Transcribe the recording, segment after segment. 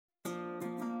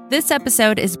This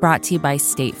episode is brought to you by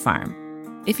State Farm.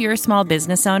 If you're a small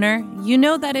business owner, you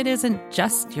know that it isn't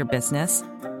just your business,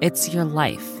 it's your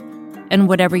life. And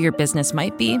whatever your business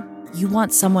might be, you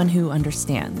want someone who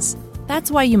understands. That's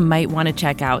why you might want to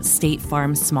check out State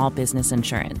Farm's small business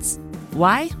insurance.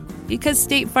 Why? Because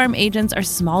State Farm agents are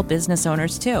small business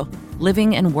owners too,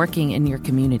 living and working in your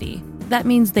community. That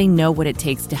means they know what it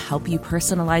takes to help you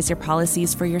personalize your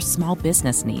policies for your small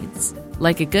business needs.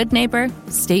 Like a good neighbor,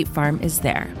 State Farm is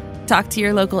there. Talk to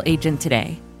your local agent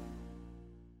today.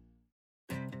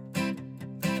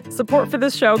 Support for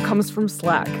this show comes from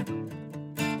Slack.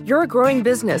 You're a growing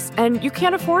business, and you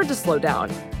can't afford to slow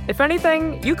down. If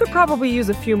anything, you could probably use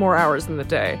a few more hours in the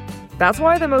day. That's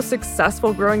why the most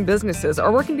successful growing businesses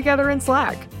are working together in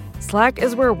Slack. Slack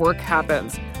is where work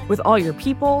happens, with all your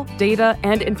people, data,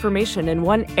 and information in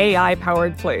one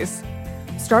AI-powered place.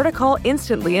 Start a call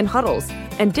instantly in huddles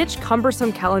and ditch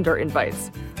cumbersome calendar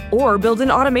invites. Or build an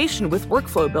automation with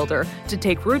Workflow Builder to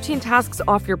take routine tasks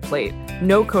off your plate.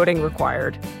 No coding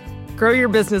required. Grow your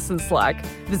business in Slack.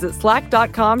 Visit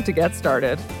slack.com to get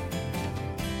started.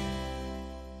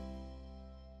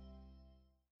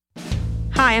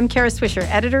 Hi, I'm Kara Swisher,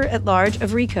 editor-at-large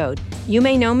of Recode. You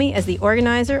may know me as the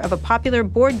organizer of a popular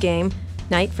board game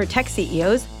night for tech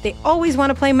CEOs. They always want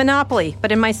to play Monopoly,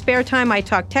 but in my spare time, I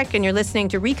talk tech, and you're listening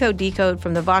to Recode Decode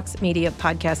from the Vox Media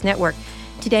Podcast Network.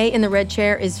 Today in the red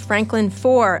chair is Franklin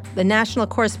Foer, the national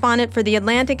correspondent for The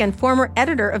Atlantic and former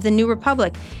editor of The New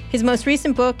Republic. His most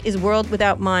recent book is World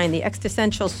Without Mind, The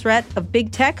Existential Threat of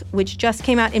Big Tech, which just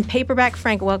came out in paperback.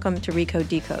 Frank, welcome to Recode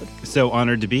Decode. So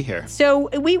honored to be here. So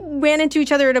we ran into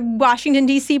each other at a Washington,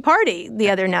 D.C. party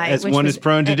the other night. As one is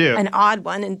prone to do. An odd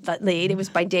one in the lead. It was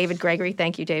by David Gregory.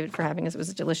 Thank you, David, for having us. It was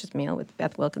a delicious meal with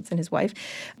Beth Wilkinson, his wife.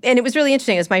 And it was really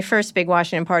interesting. It was my first big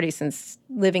Washington party since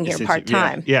living here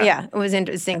part-time. Yeah. It was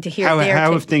interesting to hear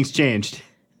How have things changed?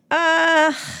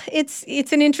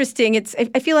 It's an interesting.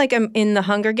 I feel like I'm in the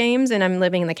Hunger Games and I'm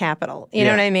living in the Capitol. You know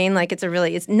what I mean? Like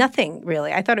it's nothing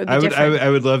really. I thought it would be different. I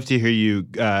would love to hear you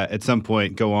at some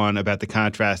point go on about the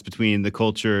contrast between the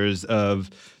cultures of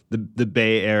the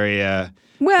Bay Area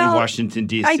and Washington,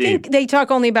 D.C. I think they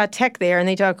talk only about tech there and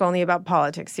they talk only about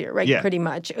politics here, right? Yeah. Pretty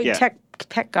much. Yeah.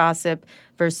 Tech gossip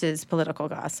versus political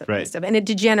gossip right. and stuff. And it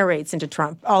degenerates into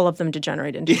Trump. All of them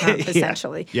degenerate into Trump,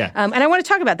 essentially. Yeah. And I want to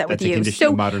talk about that That's with you. A condition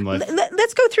of modern life.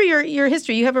 Let's go through your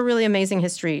history. You have a really amazing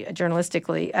history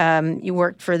journalistically. You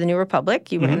worked for The New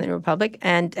Republic. You ran The New Republic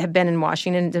and have been in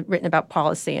Washington and written about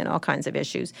policy and all kinds of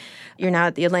issues. You're now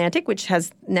at The Atlantic, which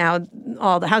has now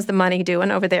how's the money doing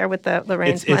over there with the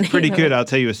Lorraine's money? It's pretty good. I'll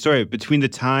tell you a story. Between the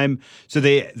time, so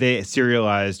they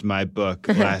serialized my book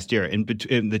last year. And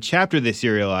the chapter they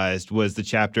serialized was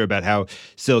the chapter about how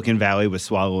Silicon Valley was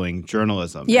swallowing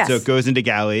journalism. Yes. So it goes into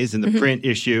galleys, and the print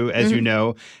issue, as you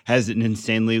know, has an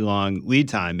insanely long lead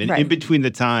time. And in between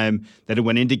the time that it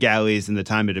went into galleys and the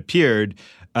time it appeared,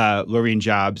 Laurene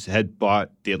Jobs had bought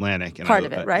The Atlantic. And part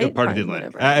of it, right? Part of The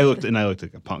Atlantic. I looked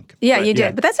like a punk. Yeah, you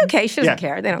did. But that's okay. She doesn't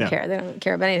care. They don't care. They don't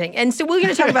care about anything. And so we're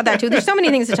going to talk about that, too. There's so many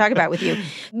things to talk about with you.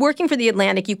 Working for The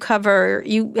Atlantic,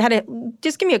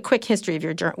 just give me a quick history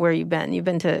of where you've been.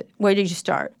 Where did you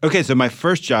start? Okay, so my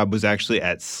first job was actually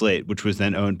at Slate, which was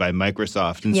then owned by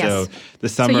Microsoft. And so the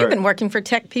summer... So you've been working for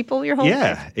tech people your whole life?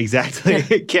 Yeah, exactly.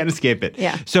 Yeah. Can't escape it.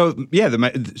 Yeah. So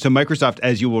Microsoft,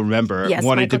 as you will remember,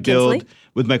 wanted to build...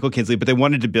 with Michael Kinsley, but they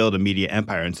wanted to build a media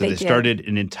empire. And so they started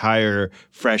an entire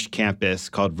fresh campus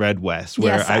called Red West,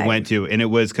 where I went to. And it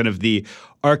was kind of the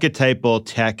archetypal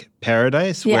tech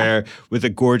paradise where with a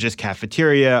gorgeous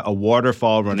cafeteria, a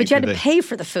waterfall running But you had to pay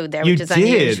for the food there, which is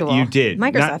unusual. You did.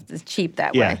 Microsoft is cheap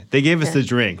that way. Yeah, they gave us the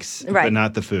drinks, but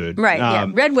not the food.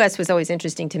 Right, Red West was always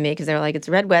interesting to me because they were like, it's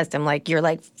Red West. I'm like, you're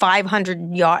like 500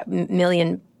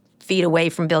 million feet away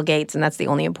from Bill Gates, and that's the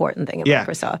only important thing at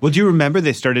Microsoft. Well, do you remember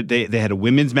they had a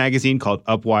women's magazine called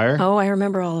Upwire? Oh, I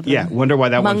remember all of them. Yeah, wonder why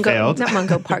that one failed. Not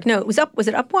Mungo Park. No, was it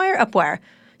Upwire? Upwire.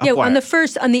 Yeah, on the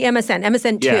MSN,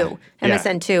 MSN2.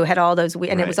 MSN2 had all those,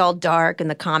 and it was all dark,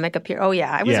 and the comic appeared. Oh,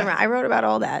 yeah, I was around. I wrote about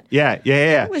all that.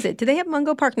 Yeah. What was it? Did they have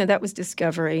Mungo Park? No, that was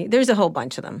Discovery. There's a whole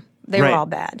bunch of them. They were all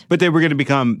bad. But they were going to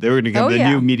become the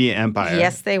new media empire.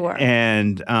 Yes, they were.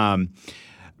 And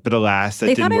but alas, that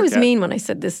they didn't thought I work was out. mean when I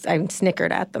said this. I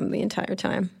snickered at them the entire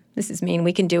time. this is mean.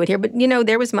 We can do it here. But,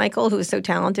 there was Michael, who was so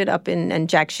talented and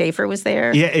Jack Schaefer was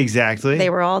there. Yeah, exactly. They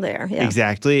were all there. Yeah.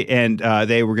 Exactly. And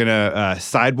they were going to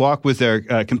Sidewalk was their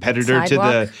competitor to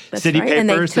the city papers. And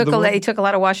they took a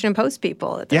lot of Washington Post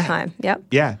people at the time. Yep.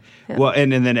 Yeah. Well,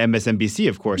 and then MSNBC,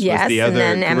 of course, was the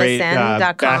other great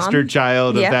bastard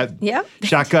child of that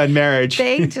shotgun marriage.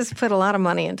 They just put a lot of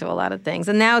money into a lot of things.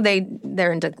 And now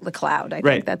they're into the cloud. I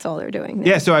think that's all they're doing.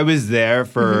 Yeah, so I was there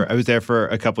for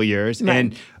a couple of years. Right.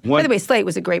 And by the way, Slate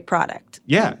was a great product.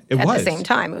 Yeah, it was. At the same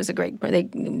time, it was a great.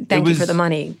 Thank you for the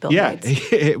money, Bill Gates.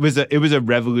 it was a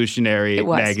revolutionary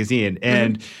magazine,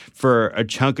 and for a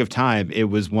chunk of time, it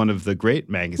was one of the great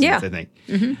magazines. I think.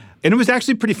 Mm-hmm. And it was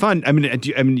actually pretty fun. I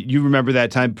mean, you remember that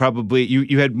time probably.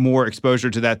 You had more exposure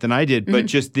to that than I did, but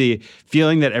just the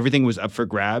feeling that everything was up for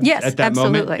grabs at that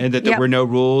moment, and that there were no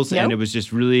rules, and it was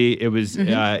just really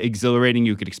exhilarating.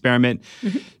 You could experiment.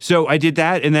 Mm-hmm. So I did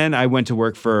that, and then I went to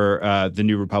work for the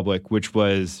New Republic, which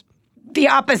was the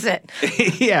opposite.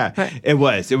 Yeah, it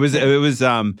was. It was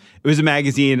a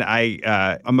magazine.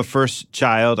 I'm a first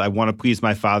child. I want to please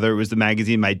my father. It was the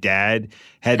magazine my dad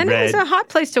had read. And it was a hot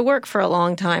place to work for a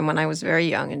long time when I was very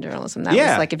young in journalism. That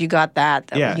was like if you got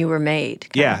that you were made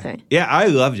kind of thing. Yeah, I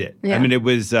loved it. Yeah. I mean, it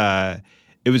was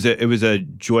a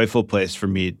joyful place for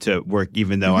me to work,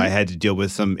 even though I had to deal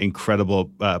with some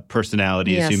incredible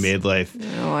personalities who made life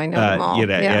I know them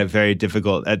all. Very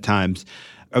difficult at times.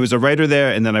 I was a writer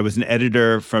there, and then I was an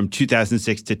editor from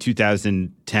 2006 to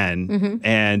 2010. Mm-hmm.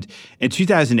 And in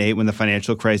 2008, when the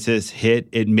financial crisis hit,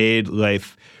 it made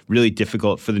life really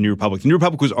difficult for the New Republic. The New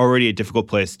Republic was already a difficult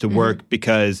place to work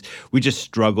because we just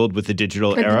struggled with the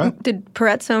digital era. Did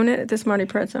Peretz own it? Did Marty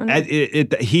Peretz own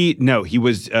it? He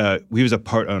was a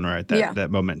part owner at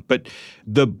that moment. But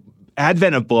the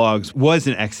advent of blogs was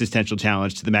an existential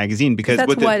challenge to the magazine because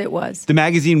that's what it was. The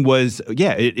magazine was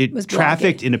it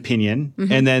trafficked in opinion,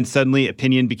 and then suddenly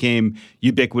opinion became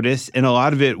ubiquitous, and a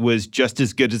lot of it was just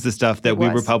as good as the stuff that we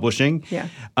were publishing. Yeah.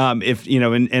 If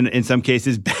in some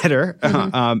cases better,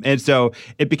 and so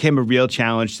it became a real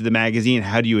challenge to the magazine.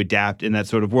 How do you adapt in that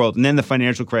sort of world? And then the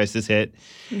financial crisis hit,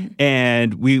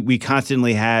 and we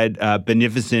constantly had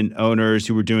beneficent owners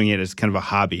who were doing it as kind of a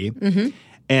hobby. Mm-hmm.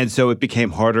 And so it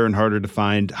became harder and harder to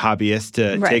find hobbyists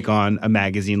to take on a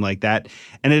magazine like that.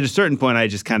 And at a certain point, I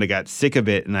just kind of got sick of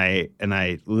it, and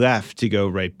I left to go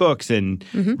write books and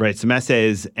write some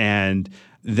essays. And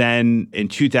then in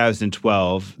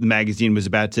 2012, the magazine was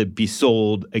about to be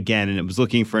sold again, and it was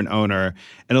looking for an owner.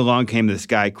 And along came this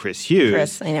guy, Chris Hughes.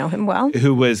 Chris, I know him well.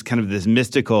 Who was kind of this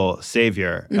mystical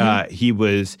savior. Mm-hmm. He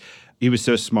was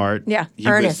so smart. Yeah, he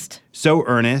earnest. Was so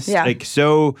earnest. Yeah. Like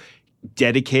so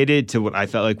dedicated to what I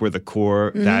felt like were the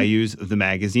core values of the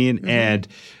magazine. And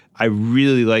I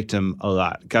really liked him a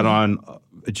lot. Got on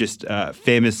just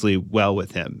famously well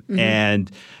with him.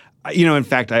 And in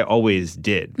fact, I always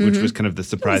did, which was kind of the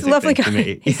surprising thing to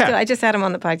me. Yeah. I just had him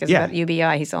on the podcast about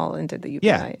UBI. He's all into the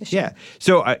UBI issue. Yeah.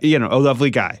 So, a lovely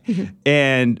guy.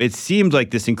 And it seemed like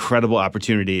this incredible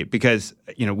opportunity because,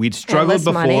 we'd struggled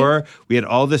before. Money. We had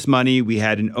all this money. We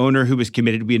had an owner who was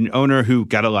committed. We had an owner who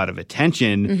got a lot of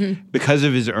attention because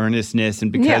of his earnestness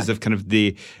and because of kind of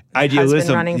the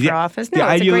idealism. Running for office. The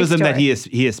idealism that he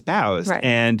espoused. Right.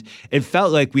 And it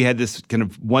felt like we had this kind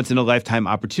of once-in-a-lifetime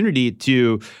opportunity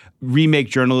to remake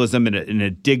journalism in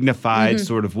a dignified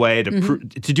sort of way,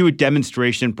 to do a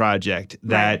demonstration project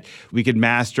that we could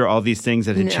master all these things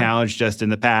that had challenged us in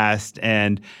the past.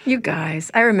 And you guys,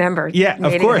 I remember meeting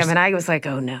him, and I was like,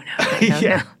 oh, no.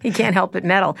 He can't help but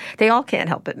meddle. They all can't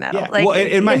help but meddle. Yeah.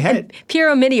 Like, in my head.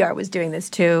 Piero Midyar was doing this,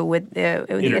 too, with the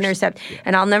Intercept. Yeah.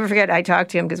 And I'll never forget, I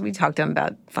talked to him because we talked to him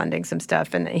about funding some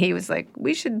stuff, and he was like,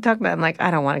 we should talk about it. I'm like,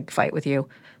 I don't want to fight with you.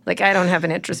 Like, I don't have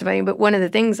an interest in fighting. But one of the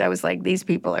things I was like, these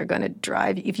people are going to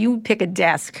drive. If you pick a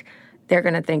desk, they're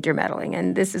going to think you're meddling.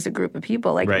 And this is a group of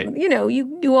people. Like,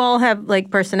 you all have, like,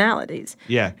 personalities.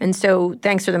 Yeah. And so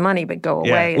thanks for the money, but go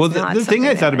away. Well, the thing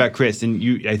I thought about Chris, and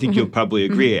I think you'll probably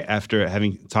agree after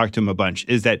having talked to him a bunch,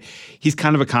 is that he's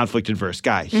kind of a conflict-adverse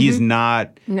guy. He's not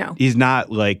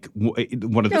like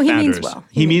one of the founders. He means well.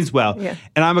 He means well. Yeah.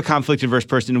 And I'm a conflict-adverse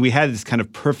person. And we had this kind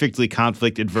of perfectly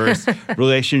conflict-adverse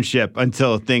relationship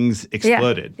until things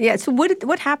exploded. Yeah. So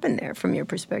what happened there from your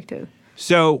perspective?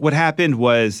 So what happened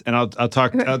was, and I'll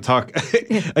talk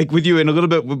like with you in a little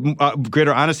bit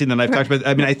greater honesty than I've talked about.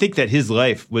 I mean, I think that his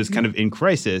life was kind of in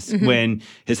crisis when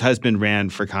his husband ran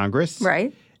for Congress.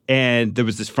 Right. And there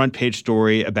was this front page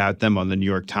story about them on the New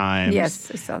York Times.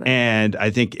 Yes, I saw that. And I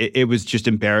think it was just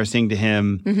embarrassing to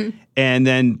him. And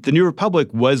then the New Republic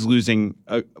was losing.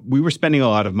 We were spending a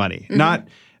lot of money.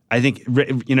 I think,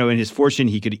 in his fortune,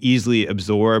 he could easily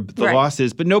absorb the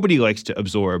losses, but nobody likes to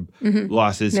absorb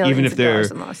losses,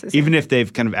 Millions even if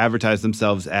they've kind of advertised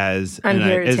themselves as an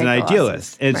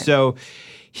idealist. And so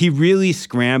he really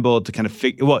scrambled to kind of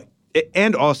figure.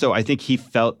 And also, I think he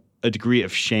felt a degree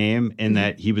of shame in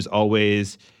that he was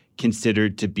always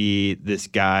considered to be this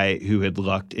guy who had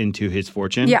lucked into his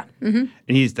fortune. Yeah. Mm-hmm.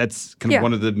 And that's kind of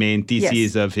one of the main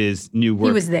theses of his new work.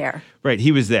 He was there. Right.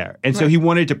 He was there. And so he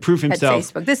wanted to prove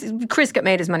himself. At Facebook. Chris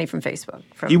made his money from Facebook.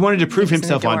 He wanted to prove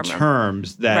himself on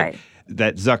terms that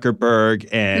Zuckerberg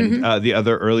and the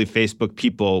other early Facebook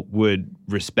people would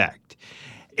respect.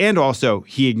 And also,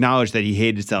 he acknowledged that he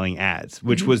hated selling ads,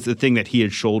 which was the thing that he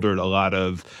had shouldered a lot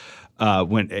of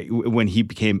when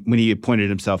he appointed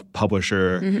himself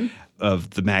publisher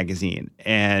of the magazine.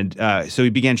 And so he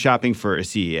began shopping for a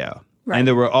CEO. Right. And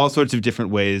there were all sorts of different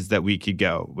ways that we could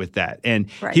go with that. And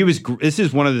this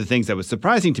is one of the things that was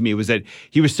surprising to me, was that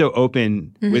he was so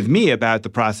open with me about the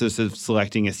process of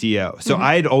selecting a CEO. So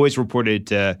I had always reported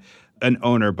to an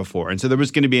owner before. And so there was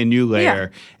going to be a new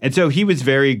layer. Yeah. And so he was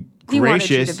very gracious. He wanted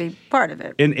you to be part of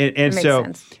it. And so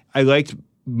I liked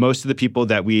most of the people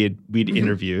that we'd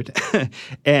interviewed,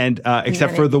 and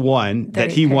except for the one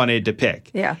that he wanted to pick.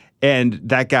 Yeah. And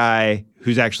that guy,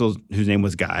 whose name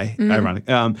was Guy, ironic.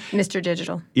 Mr.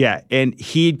 Digital. Yeah, and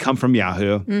he'd come from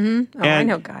Yahoo. Mm-hmm. Oh, I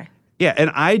know Guy. Yeah, and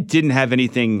I didn't have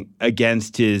anything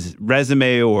against his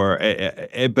resume,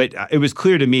 but it was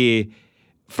clear to me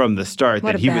from the start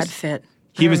that he was fit.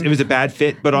 It was a bad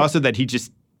fit, but also that he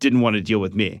just didn't want to deal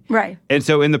with me. Right. And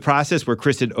so in the process where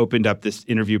Chris had opened up this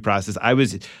interview process, I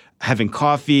was having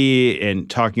coffee and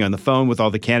talking on the phone with all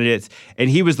the candidates, and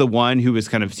he was the one who was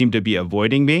kind of seemed to be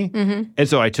avoiding me. Mm-hmm. And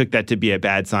so I took that to be a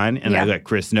bad sign, and I let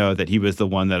Chris know that he was the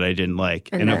one that I didn't like.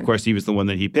 And of course, he was the one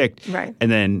that he picked. Right. And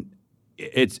then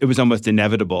it was almost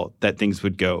inevitable that things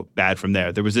would go bad from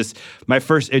there. There was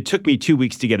it took me 2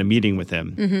 weeks to get a meeting with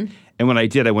him. Mm-hmm. And when I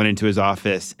did, I went into his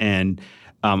office, and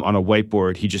on a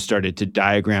whiteboard, he just started to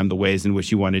diagram the ways in which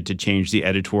he wanted to change the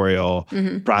editorial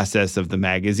process of the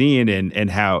magazine and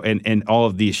how and all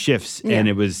of these shifts. Yeah. And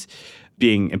it was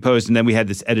being imposed. And then we had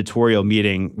this editorial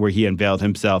meeting where he unveiled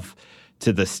himself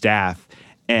to the staff.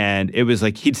 And it was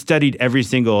like he'd studied every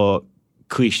single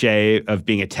cliche of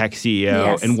being a tech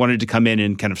CEO and wanted to come in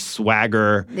and kind of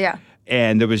swagger. Yeah.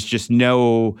 And there was just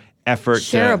no effort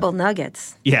shareable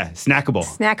nuggets. Yeah,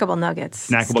 snackable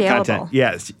nuggets. Snackable content.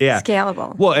 Yes, yeah.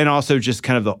 Scalable. Well, and also just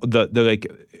kind of the like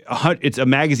it's a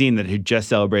magazine that had just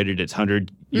celebrated its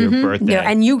 100-year birthday. Yeah,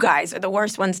 and you guys are the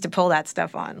worst ones to pull that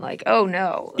stuff on. Like, oh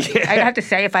no. Like, I have to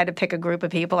say, if I had to pick a group of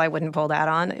people I wouldn't pull that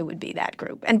on, it would be that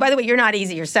group. And by the way, you're not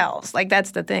easy yourselves. Like,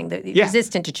 that's the thing.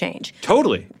 Resistant to change.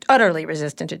 Totally. Utterly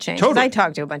resistant to change. Totally. I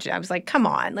talked to a bunch of I was like, come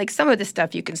on. Like, some of this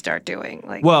stuff you can start doing.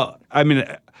 Like, well, I mean,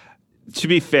 to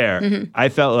be fair, I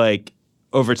felt like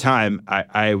over time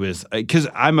I was because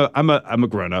I'm a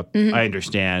grown up. I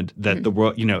understand that the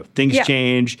world, things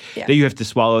change. That you have to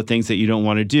swallow things that you don't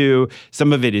want to do.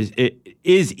 Some of it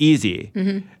is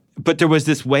easy. But there was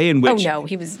this way in which... Oh, no,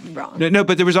 he was wrong. No,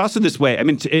 but there was also this way. I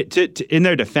mean, in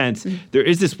their defense, there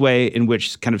is this way in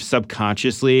which kind of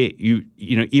subconsciously,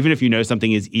 even if you know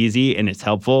something is easy and it's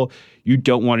helpful, you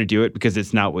don't want to do it because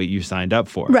it's not what you signed up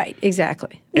for. Right,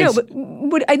 exactly. No,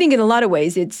 but I think in a lot of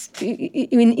ways, it's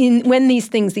when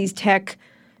these tech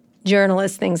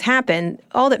journalist things happen,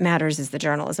 all that matters is the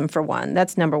journalism, for one.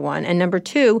 That's number one. And number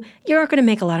two, you're not going to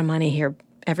make a lot of money here,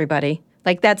 everybody.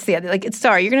 Like, that's the other, like,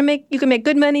 you can make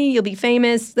good money, you'll be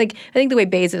famous. Like, I think the way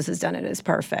Bezos has done it is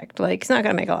perfect. Like, he's not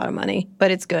going to make a lot of money,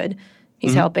 but it's good.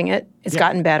 He's helping it. It's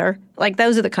gotten better. Like,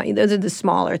 those are the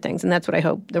smaller things, and that's what I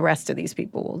hope the rest of these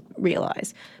people will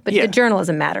realize. But the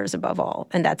journalism matters above all,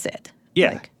 and that's it.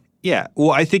 Yeah. Well,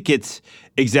 I think it's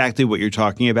exactly what you're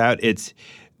talking about. It's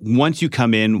once you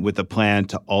come in with a plan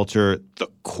to alter the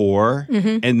core,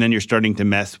 and then you're starting to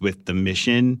mess with the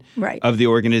mission of the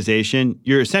organization,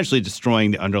 you're essentially destroying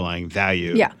the underlying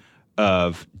value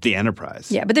of the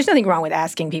enterprise. Yeah, but there's nothing wrong with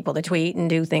asking people to tweet and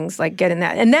do things like getting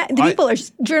that. And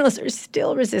journalists are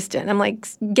still resistant. I'm like,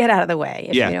 get out of the way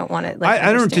if you don't want to.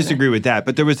 I don't disagree with that,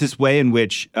 but there was this way in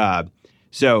which,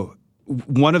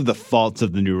 one of the faults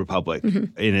of the New Republic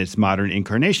in its modern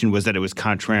incarnation was that it was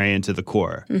contrarian to the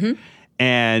core.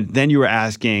 And then you were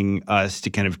asking us to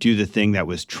kind of do the thing that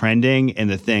was trending and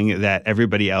the thing that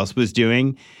everybody else was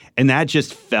doing. And that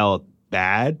just felt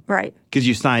bad. Right. Because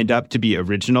you signed up to be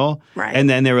original. Right. And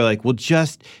then they were like, well,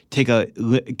 just take a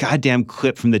goddamn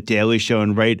clip from The Daily Show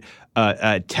and write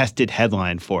a tested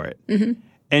headline for it.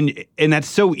 And that's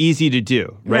so easy to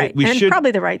do, right?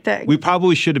 Probably the right thing. We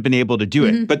probably should have been able to do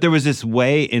it. But there was this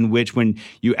way in which when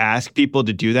you ask people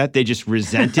to do that, they just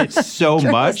resent it so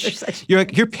much. You're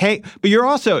like, you're paying, but you're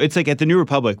also, it's like at the New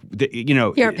Republic,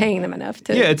 you're paying them enough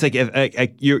to. Yeah, it's like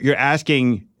you're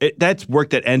asking, that's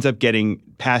work that ends up getting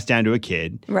passed down to a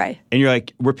kid. Right. And you're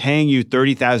like, we're paying you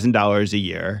 $30,000 a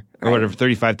year. Or whatever,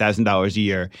 $35,000 a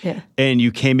year. Yeah. And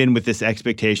you came in with this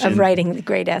expectation. Of writing the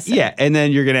great essay. Yeah. And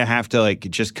then you're going to have to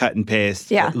just cut and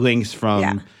paste links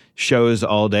from shows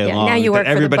all day long. Now you work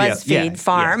for the BuzzFeed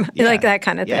farm. Like that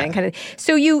kind of thing.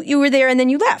 So you were there and then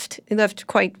you left. You left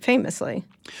quite famously.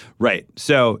 Right.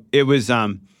 So it was,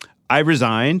 I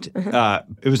resigned.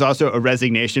 It was also a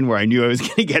resignation where I knew I was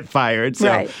going to get fired. So.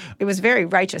 Right. It was very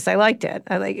righteous. I liked it.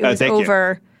 It was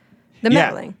over the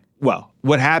meddling. Well,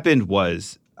 what happened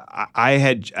was, at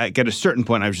a certain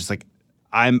point, I was just like,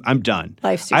 I'm done.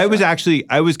 Life's too I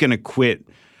short. was going to quit.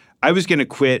 I was going to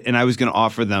quit, and I was going to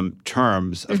offer them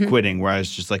terms of quitting, where I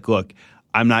was just like, look,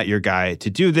 I'm not your guy to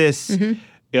do this.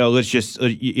 Let's just,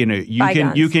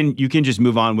 you can just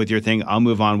move on with your thing. I'll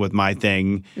move on with my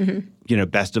thing.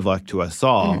 Best of luck to us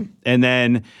all. And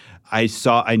then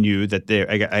I knew that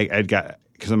I'd got.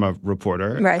 Because I'm a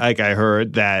reporter, right. I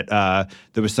heard that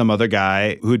there was some other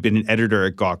guy who had been an editor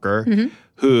at Gawker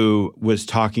who was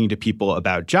talking to people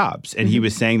about jobs. And he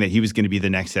was saying that he was going to be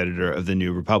the next editor of the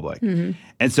New Republic.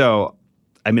 And so,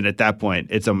 I mean, at that point,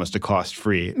 it's almost a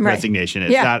cost-free resignation.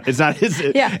 It's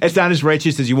not as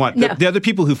righteous as you want. No. The other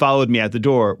people who followed me at the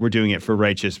door were doing it for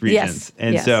righteous reasons.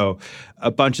 And so a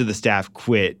bunch of the staff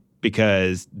quit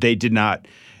because they did not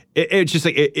 – it's just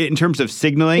like in terms of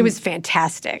signaling. It was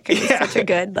fantastic. It was such a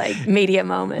good media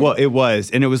moment. Well, it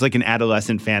was. And it was like an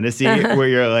adolescent fantasy where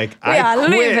you're like, I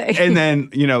quit. Leaving. And then,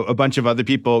 a bunch of other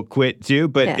people quit too.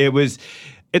 But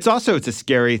it's a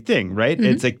scary thing, right?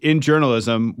 It's like in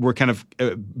journalism, we're kind of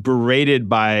berated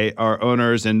by our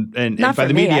owners and Not by for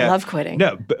the me. media. I love quitting.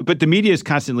 No, but the media is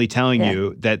constantly telling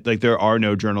you that there are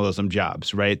no journalism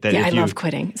jobs, right? That I love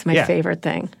quitting. It's my favorite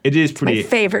thing. It is it's my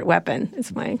favorite weapon.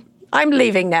 I'm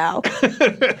leaving now.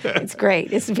 It's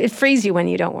great. It frees you when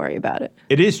you don't worry about it.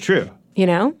 It is true.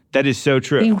 That is so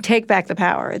true. You take back the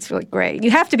power. It's really great.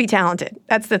 You have to be talented.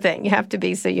 That's the thing. You have to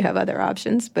be so you have other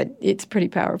options. But it's pretty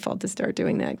powerful to start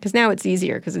doing that because now it's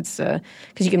easier because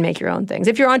you can make your own things.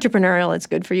 If you're entrepreneurial, it's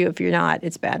good for you. If you're not,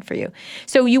 it's bad for you.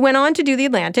 So you went on to do The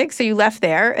Atlantic. So you left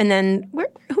there, and then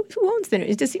who owns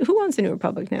the New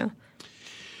Republic now?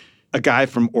 A guy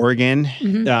from Oregon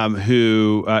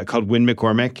who called Wynn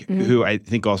McCormick, who I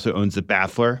think also owns the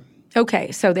Baffler.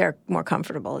 Okay, so they're more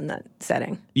comfortable in that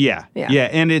setting. Yeah,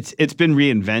 and it's been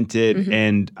reinvented.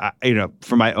 And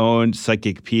for my own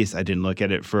psychic piece, I didn't look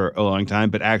at it for a long time,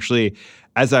 but actually,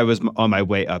 as I was on my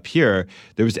way up here,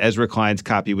 there was Ezra Klein's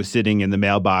copy was sitting in the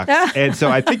mailbox, and so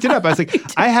I picked it up. I was like,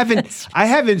 I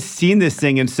haven't seen this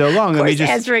thing in so long. Of course,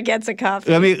 Ezra gets a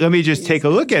copy. Let me just take a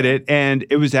look at it, and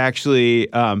it was actually.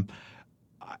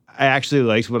 I actually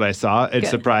liked what I saw. It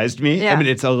surprised me. Yeah. I mean,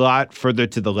 it's a lot further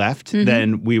to the left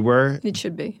than we were. It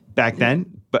should be back then.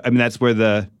 But I mean, that's where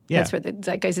the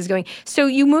zeitgeist is going. So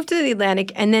you moved to the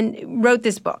Atlantic and then wrote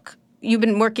this book. You've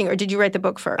been working, or did you write the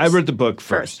book first? I wrote the book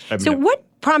first. So what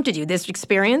prompted you? This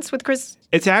experience with Chris?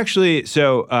 It's actually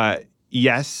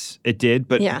yes, it did.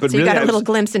 But so really, you got a little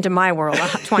glimpse into my world.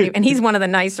 And he's one of the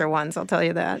nicer ones. I'll tell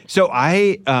you that. So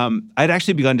I'd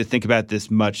actually begun to think about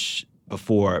this much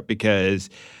before because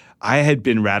I had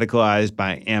been radicalized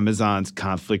by Amazon's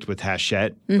conflict with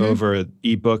Hachette over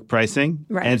ebook pricing.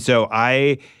 Right. And so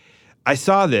I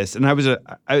saw this, and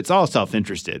it's all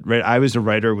self-interested, right? I was a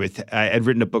writer I had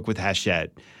written a book with Hachette,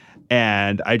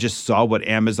 and I just saw what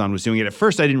Amazon was doing. And at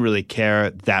first, I didn't really care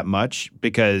that much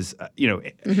because,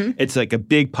 it's like a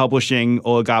big publishing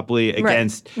oligopoly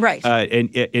against an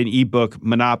ebook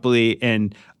monopoly.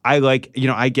 And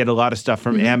I get a lot of stuff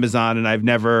from Amazon, and I've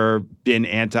never been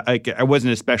I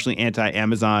wasn't especially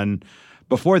anti-Amazon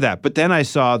before that. But then I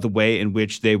saw the way in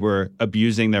which they were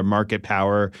abusing their market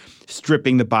power,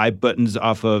 stripping the buy buttons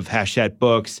off of Hachette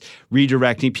books,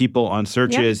 redirecting people on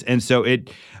searches. And so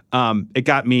it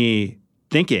got me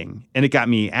thinking, and it got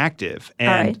me active.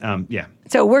 And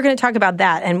So we're going to talk about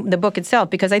that and the book itself,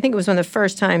 because I think it was one of the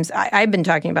first times I've been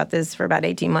talking about this for about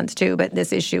 18 months too, but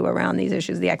this issue around these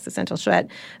issues, the existential threat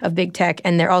of big tech,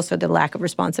 and also the lack of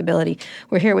responsibility.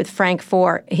 We're here with Frank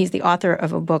Foer. He's the author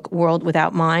of a book, World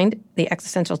Without Mind, The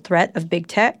Existential Threat of Big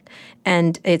Tech,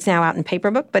 and it's now out in paper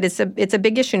book, but it's a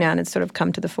big issue now, and it's sort of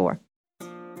come to the fore.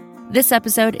 This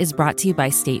episode is brought to you by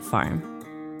State Farm.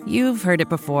 You've heard it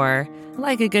before.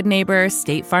 Like a good neighbor,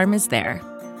 State Farm is there.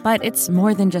 But it's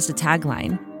more than just a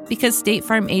tagline. Because State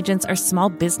Farm agents are small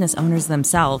business owners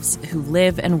themselves who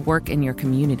live and work in your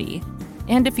community.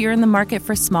 And if you're in the market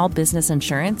for small business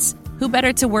insurance, who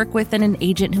better to work with than an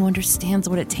agent who understands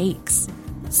what it takes?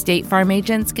 State Farm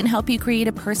agents can help you create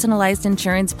a personalized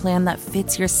insurance plan that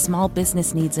fits your small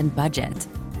business needs and budget.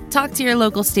 Talk to your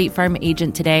local State Farm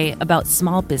agent today about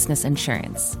small business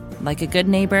insurance. Like a good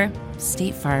neighbor,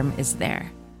 State Farm is there.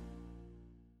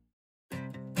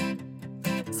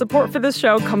 Support for this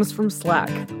show comes from Slack.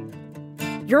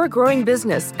 You're a growing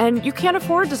business, and you can't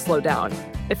afford to slow down.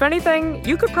 If anything,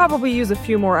 you could probably use a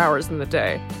few more hours in the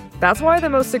day. That's why the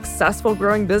most successful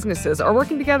growing businesses are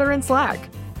working together in Slack.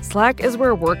 Slack is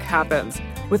where work happens,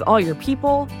 with all your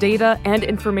people, data, and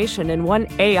information in one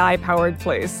AI-powered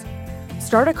place.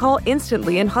 Start a call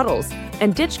instantly in huddles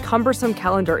and ditch cumbersome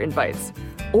calendar invites.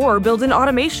 Or build an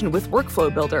automation with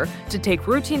Workflow Builder to take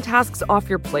routine tasks off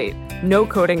your plate. No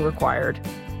coding required.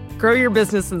 Grow your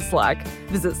business in Slack.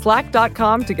 Visit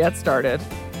slack.com to get started.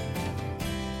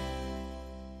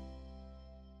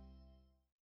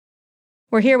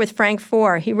 We're here with Frank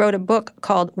Foer. He wrote a book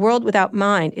called World Without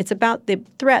Mind. It's about the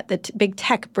threat that big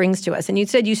tech brings to us. And you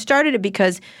said you started it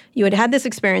because you had had this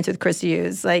experience with Chris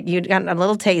Hughes, like you'd gotten a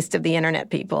little taste of the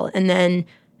internet people. And then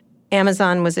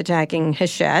Amazon was attacking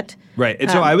Hachette. Right.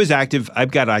 And so I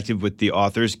got active with the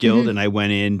Authors Guild, and I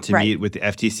went in to meet with the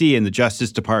FTC and the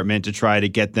Justice Department to try to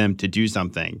get them to do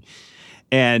something.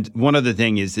 And one other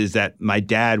thing is that my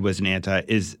dad was an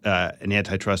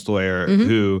antitrust lawyer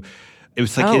who it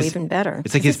was like even better.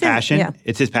 It's like his passion. Yeah.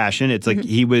 It's his passion. It's like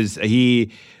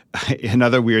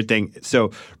another weird thing.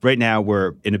 So right now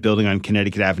we're in a building on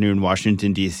Connecticut Avenue in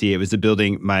Washington, D.C. It was a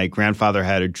building my grandfather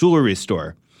had a jewelry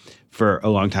store for a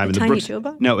long time. In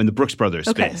the Brooks Brothers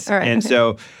space. All right. And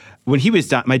so when he was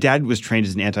done, my dad was trained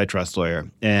as an antitrust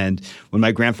lawyer. And when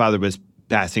my grandfather was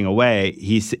passing away,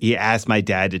 he asked my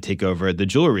dad to take over the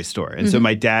jewelry store. And so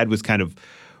my dad was kind of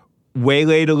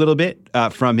waylaid a little bit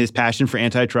from his passion for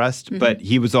antitrust, but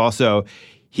he was also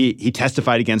he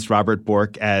testified against Robert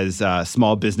Bork as a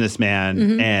small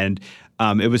businessman, and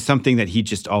it was something that he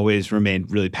just always remained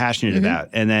really passionate about.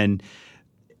 And then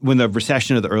when the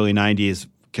recession of the early 90s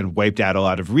kind of wiped out a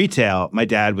lot of retail, my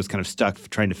dad was kind of stuck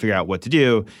trying to figure out what to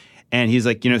do. And he's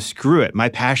like, screw it. My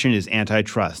passion is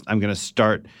antitrust. I'm going to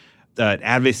start an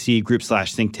advocacy group /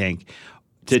 think tank.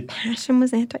 His passion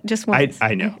was just once.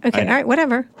 I know. Okay, all right,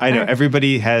 whatever. I know.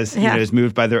 Everybody is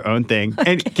moved by their own thing.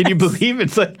 And can you believe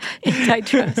it's like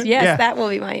antitrust? Yes, that will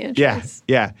be my interest.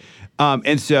 Yeah.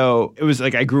 And so it was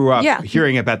like I grew up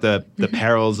hearing about the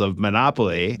perils of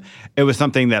monopoly. It was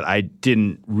something that I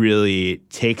didn't really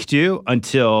take to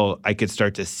until I could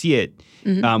start to see it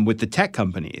with the tech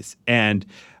companies. And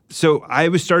so I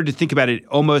was started to think about it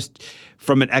almost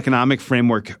from an economic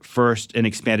framework first and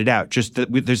expanded out. Just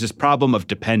that there's this problem of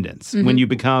dependence. When you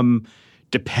become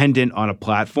dependent on a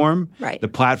platform, the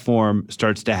platform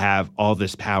starts to have all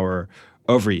this power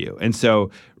over you. And so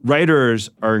writers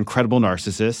are incredible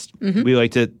narcissists. We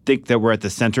like to think that we're at the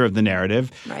center of the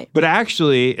narrative. Right. But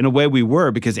actually, in a way, we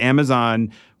were, because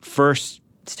Amazon first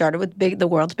started with the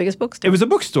world's biggest bookstore. It was a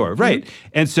bookstore, right.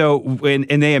 And so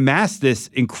and they amassed this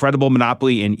incredible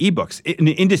monopoly in ebooks, an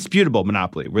indisputable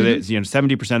monopoly, where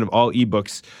 70% of all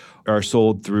ebooks are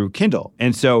sold through Kindle.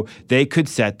 And so they could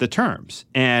set the terms.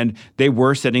 And they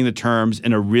were setting the terms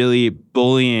in a really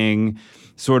bullying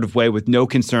sort of way with no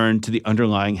concern to the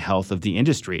underlying health of the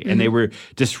industry. And they were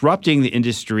disrupting the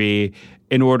industry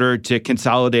in order to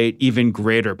consolidate even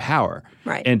greater power.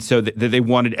 Right. And so they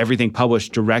wanted everything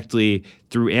published directly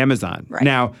through Amazon. Right.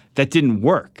 Now, that didn't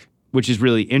work, which is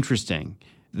really interesting,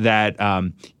 that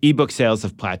ebook sales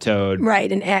have plateaued. Right,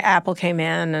 and Apple came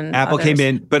in. And Apple others. came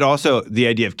in, but also the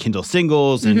idea of Kindle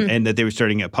singles and that they were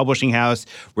starting a publishing house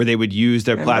where they would use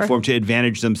their platform to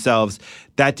advantage themselves.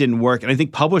 That didn't work. And I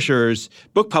think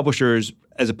book publishers,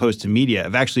 as opposed to media,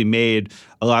 have actually made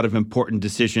a lot of important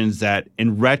decisions that,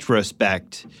 in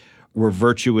retrospect, were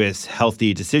virtuous,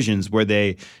 healthy decisions where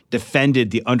they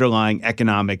defended the underlying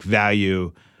economic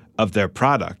value of their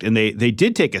product. And they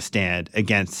did take a stand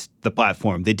against the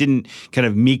platform. They didn't kind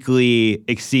of meekly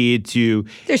accede to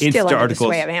They're still under articles.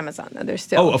 the sway of Amazon, though. They're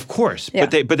still. Oh, of course. Yeah.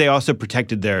 But they also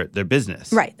protected their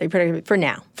business. Right. They protected it for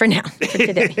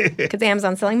today. Because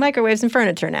Amazon's selling microwaves and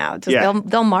furniture now.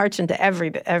 They'll march into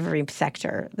every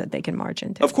sector that they can march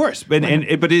into. Of course. But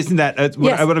isn't that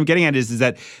what I'm getting at is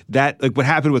that like what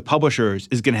happened with publishers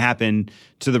is going to happen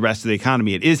to the rest of the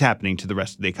economy. It is happening to the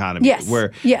rest of the economy. Yes.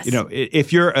 Where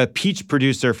if you're a peach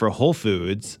producer for Whole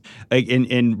Foods, like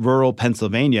in rural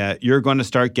Pennsylvania, you're going to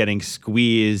start getting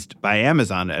squeezed by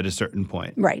Amazon at a certain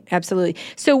point. Right, absolutely.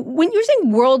 So when you're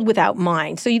saying world without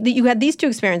mind, so you had these two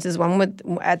experiences, one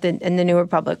in the New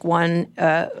Republic, one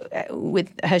with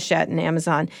Hachette and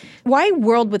Amazon. Why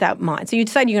world without mind? So you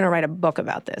decided you're going to write a book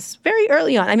about this very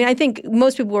early on. I mean, I think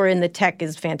most people were in the tech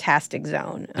is fantastic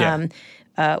zone.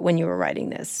 When you were writing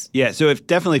this. Yeah, so it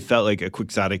definitely felt like a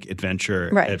quixotic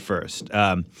adventure at first.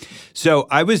 So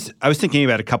I was thinking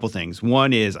about a couple things.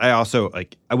 One is I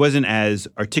wasn't as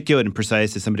articulate and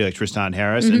precise as somebody like Tristan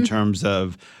Harris in terms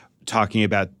of talking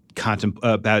about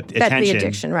attention. The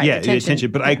addiction, right? Yeah, attention.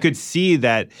 But I could see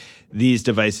that these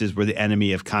devices were the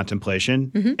enemy of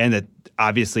contemplation, and that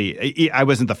obviously I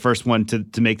wasn't the first one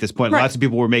to make this point. Right. Lots of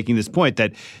people were making this point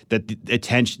that the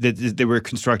attention that they were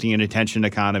constructing an attention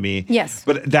economy. Yes,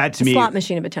 but that to me, slot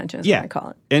machine of attention is what I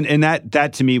call it. And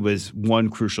that to me was one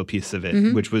crucial piece of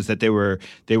it, which was that they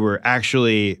were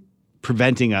actually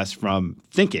preventing us from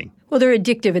thinking. Well, they're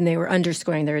addictive, and they were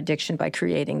underscoring their addiction by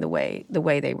creating the way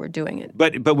they were doing it.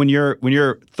 But when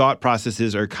your thought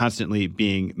processes are constantly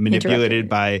being manipulated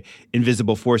by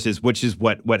invisible forces, which is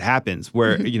what happens,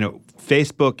 where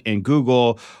Facebook and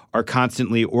Google are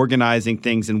constantly organizing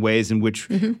things in ways in which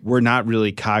we're not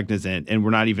really cognizant, and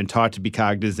we're not even taught to be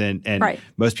cognizant, and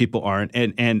most people aren't,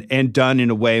 and done in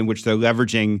a way in which they're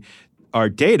leveraging our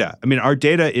data. I mean, our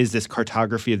data is this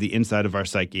cartography of the inside of our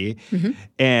psyche,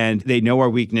 and they know our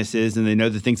weaknesses, and they know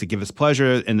the things that give us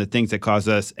pleasure and the things that cause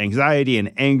us anxiety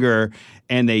and anger,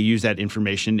 and they use that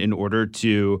information in order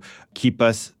to keep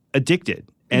us addicted.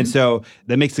 And so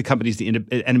that makes the companies the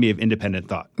enemy of independent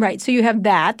thought. Right. So you have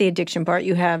that, the addiction part.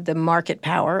 You have the market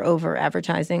power over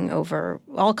advertising, over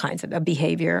all kinds of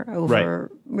behavior, over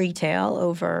retail,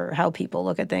 over how people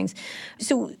look at things.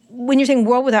 So when you're saying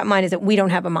world without mind, is that we don't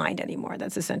have a mind anymore?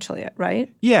 That's essentially it,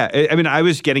 right? Yeah. I mean, I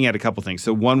was getting at a couple things.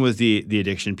 So one was the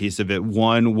addiction piece of it.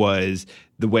 One was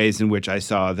the ways in which I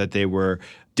saw that they were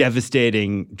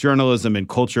devastating journalism and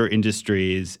culture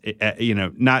industries,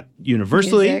 not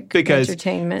universally. Music, because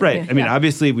entertainment. Right. I mean,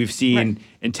 obviously we've seen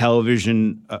in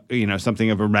television, something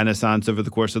of a renaissance over the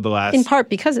course of the last. In part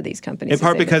because of these companies. In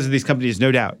part because of these companies,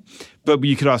 no doubt. But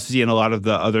you could also see in a lot of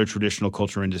the other traditional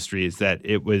culture industries that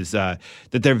it was that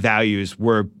their values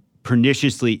were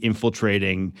perniciously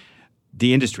infiltrating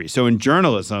the industry. So in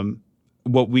journalism,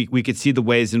 what we could see the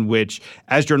ways in which,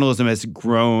 as journalism has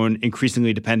grown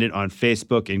increasingly dependent on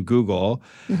Facebook and Google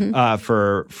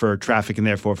for traffic and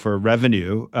therefore for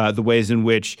revenue, the ways in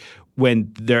which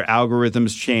when their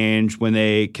algorithms change, when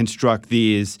they construct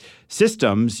these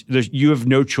systems, you have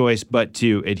no choice but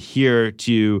to adhere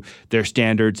to their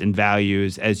standards and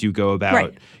values as you go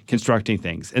about constructing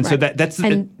things. And so that's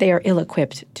and they are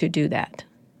ill-equipped to do that.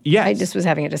 Yes. I just was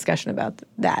having a discussion about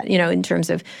that, in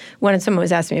terms of when someone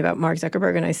was asking me about Mark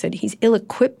Zuckerberg, and I said he's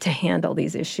ill-equipped to handle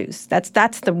these issues. That's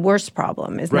the worst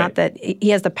problem, is not that he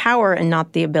has the power and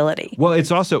not the ability. Well, it's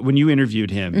also when you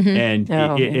interviewed him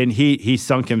and he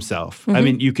sunk himself. I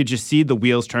mean, you could just see the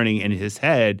wheels turning in his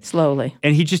head. Slowly.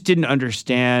 And he just didn't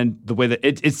understand the way that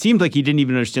it seemed like he didn't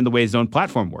even understand the way his own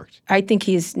platform worked. I think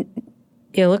he's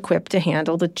ill-equipped to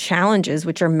handle the challenges,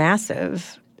 which are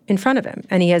massive, in front of him,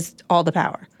 and he has all the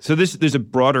power. So there's a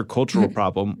broader cultural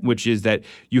problem, which is that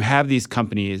you have these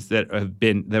companies that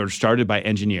are started by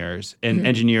engineers, and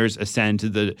engineers ascend to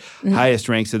the highest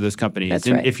ranks of those companies. That's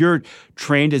and if you're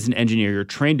trained as an engineer, you're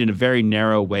trained in a very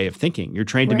narrow way of thinking. You're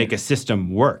trained to make a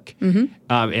system work and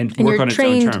work on its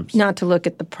own terms. You're trained not to look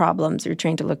at the problems. You're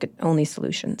trained to look at only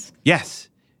solutions. Yes.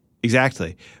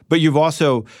 Exactly. But you've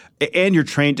also, and you're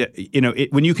trained to,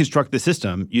 when you construct the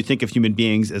system, you think of human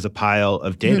beings as a pile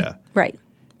of data. Right.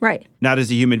 Not as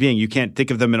a human being. You can't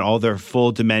think of them in all their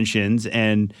full dimensions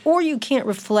or you can't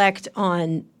reflect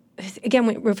on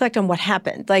what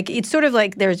happened. Like, it's sort of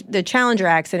like there's the Challenger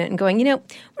accident and going, we're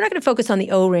not going to focus on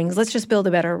the O-rings. Let's just build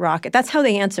a better rocket. That's how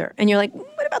they answer. And you're like,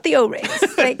 what about the O-rings?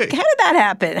 Like, how did that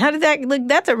happen? How did that,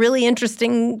 that's a really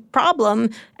interesting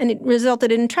problem, and it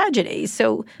resulted in tragedy.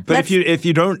 So, but if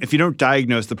you don't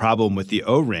diagnose the problem with the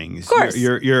O-rings,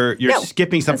 you're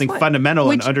skipping something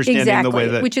fundamental in understanding the way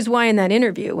that. Which is why in that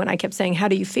interview, when I kept saying, how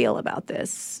do you feel about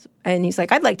this? And he's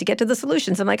like, I'd like to get to the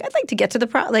solutions. I'm like, I'd like to get to the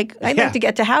problem. Like, I'd like to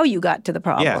get to how you got to the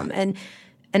problem. Yeah.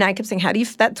 And I kept saying, how do you?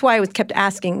 That's why I kept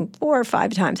asking 4 or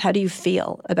 5 times, how do you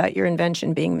feel about your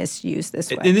invention being misused this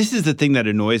way? And this is the thing that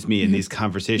annoys me in these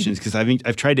conversations, because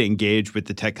I've tried to engage with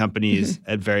the tech companies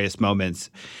at various moments,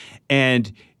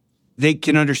 and they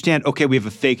can understand. Okay, we have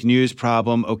a fake news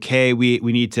problem. Okay, we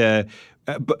need to,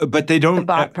 but they don't. The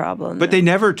bot problem. But they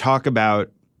never talk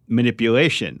about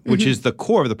manipulation, which is the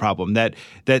core of the problem. That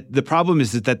the problem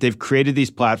is that they've created these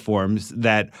platforms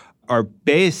that are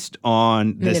based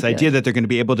on this idea that they're going to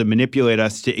be able to manipulate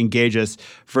us to engage us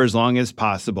for as long as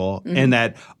possible, and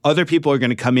that other people are going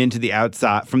to come into the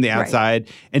outside from the outside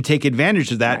and take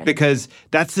advantage of that because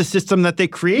that's the system that they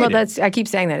created. Well, I keep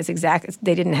saying that. It's exact.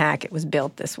 They didn't hack. It was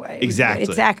built this way. Exactly.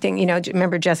 It's acting.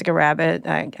 Remember Jessica Rabbit?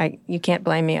 You can't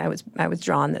blame me. I was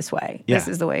drawn this way. Yeah. This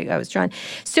is the way I was drawn.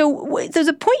 So there's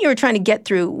a point you were trying to get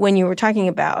through when you were talking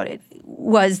about it,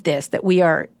 was this, that we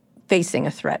are facing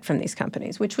a threat from these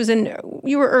companies, which was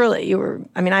you were early.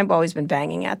 I've always been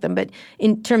banging at them, but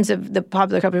in terms of the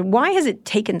popular company, why has it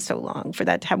taken so long for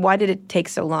that to happen? Why did it take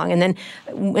so long? And then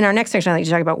in our next section, I'd like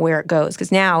to talk about where it goes,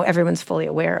 because now everyone's fully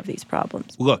aware of these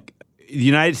problems. Look, the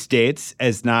United States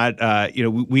is not,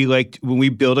 we like when we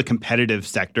build a competitive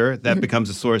sector that becomes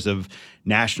a source of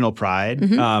national pride.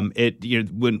 You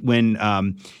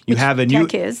had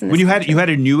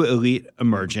a new elite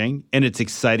emerging, and it's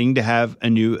exciting to have a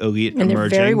new elite emerging. And they're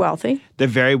very wealthy. They're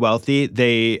very wealthy.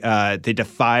 They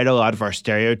defied a lot of our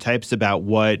stereotypes about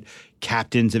what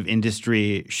captains of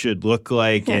industry should look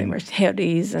like. And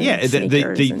hoodies and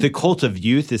sneakers. The cult of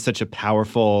youth is such a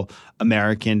powerful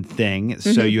American thing.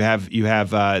 So you have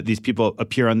these people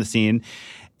appear on the scene.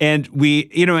 And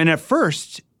and at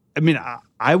first,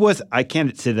 I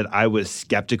can't say that I was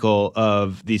skeptical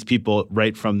of these people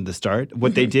right from the start.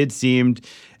 What they did seemed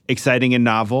exciting and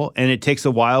novel, and it takes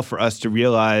a while for us to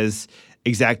realize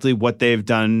exactly what they've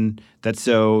done that's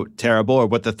so terrible, or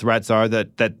what the threats are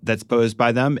that's posed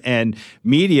by them. And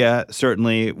media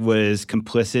certainly was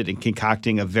complicit in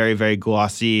concocting a very, very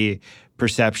glossy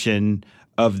perception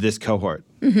of this cohort.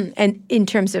 And in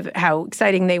terms of how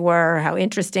exciting they were, how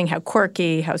interesting, how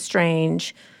quirky, how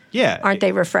strange. Yeah. Aren't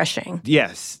they refreshing?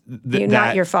 Yes.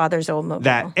 Not your father's old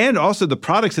mobile. And also the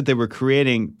products that they were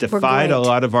creating defied a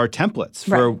lot of our templates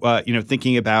for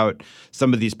thinking about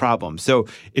some of these problems. So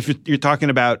if you're talking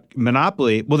about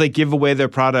monopoly, well, they give away their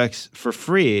products for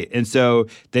free. And so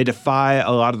they defy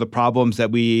a lot of the problems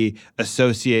that we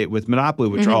associate with monopoly,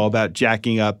 which are all about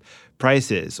jacking up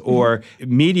prices. Or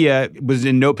media was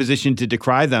in no position to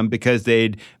decry them because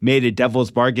they'd made a devil's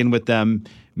bargain with them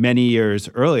many years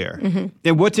earlier.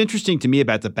 And what's interesting to me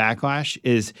about the backlash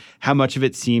is how much of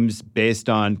it seems based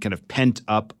on kind of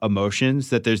pent-up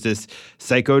emotions, that there's this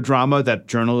psychodrama that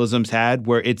journalism's had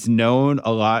where it's known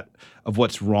a lot of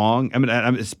what's wrong.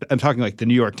 I'm talking like the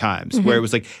New York Times, where it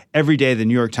was like every day the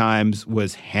New York Times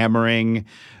was hammering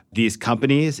these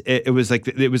companies. It was like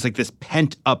this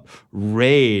pent up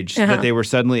rage that they were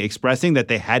suddenly expressing that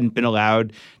they hadn't been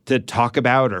allowed to talk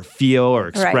about or feel or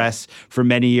express for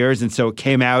many years. And so it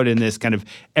came out in this kind of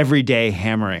everyday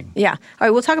hammering. Yeah. All right,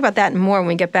 we'll talk about that and more when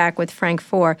we get back with Frank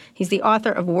Foer. He's the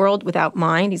author of World Without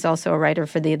Mind. He's also a writer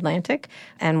for The Atlantic.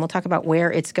 And we'll talk about where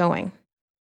it's going.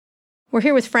 We're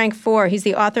here with Frank Foer. He's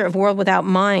the author of World Without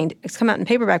Mind. It's come out in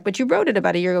paperback, but you wrote it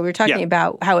about a year ago. We were talking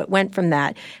about how it went from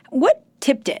that. What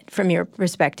tipped it from your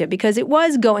perspective? Because it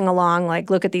was going along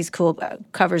like, look at these cool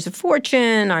covers of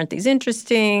Fortune. Aren't these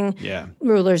interesting? Yeah.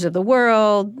 Rulers of the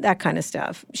world, that kind of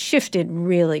stuff. Shifted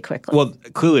really quickly. Well,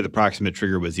 clearly the proximate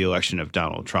trigger was the election of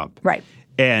Donald Trump. Right.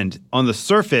 And on the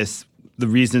surface, the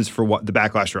reasons for what the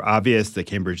backlash are obvious: the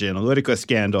Cambridge Analytica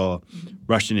scandal,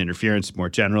 Russian interference more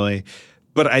generally.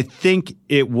 But I think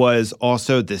it was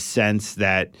also the sense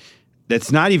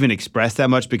that's not even expressed that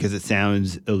much because it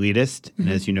sounds elitist. And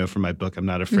as you know from my book, I'm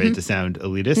not afraid to sound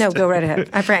elitist. No, go right ahead.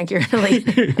 Frank, you're elite.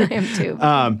 I am too.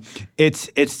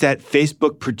 It's that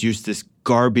Facebook produced this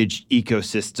garbage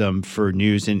ecosystem for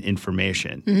news and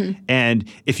information. And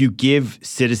if you give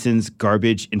citizens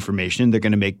garbage information, they're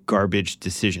going to make garbage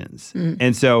decisions.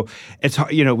 And so it's,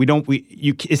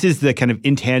 this is the kind of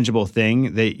intangible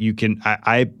thing that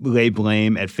I lay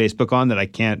blame at Facebook on that I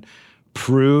can't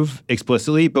prove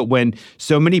explicitly. But when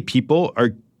so many people are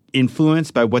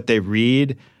influenced by what they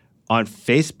read on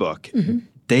Facebook,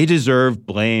 they deserve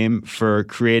blame for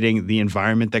creating the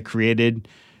environment that created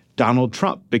Donald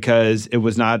Trump, because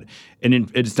it's not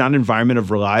an environment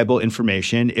of reliable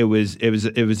information. It was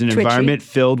an environment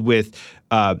filled with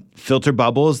filter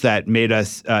bubbles that made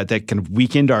us that kind of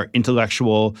weakened our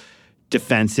intellectual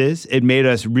defenses. It made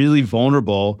us really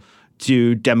vulnerable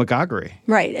to demagoguery.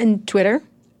 Right, and Twitter.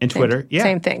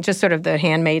 Same thing. Just sort of the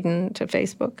handmaiden to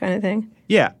Facebook kind of thing.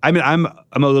 Yeah, I'm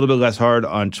a little bit less hard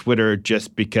on Twitter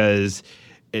just because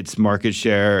its market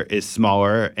share is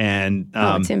smaller, and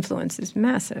its influence is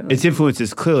massive. Its influence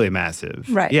is clearly massive,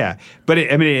 right? Yeah, but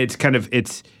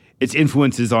it's its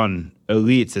influence is on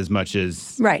elites as much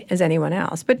as as anyone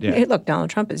else. But look, Donald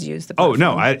Trump has used the platform.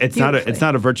 Oh no, it's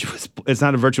not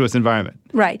a virtuous environment.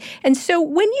 Right. And so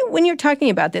when you're talking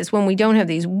about this, when we don't have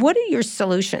these, what are your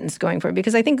solutions going forward?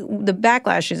 Because I think the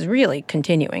backlash is really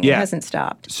continuing. It hasn't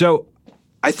stopped. So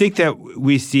I think that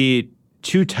we see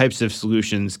two types of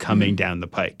solutions coming down the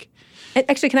pike.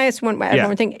 Actually, can I ask one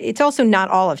more thing? It's also not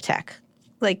all of tech.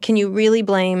 Like, can you really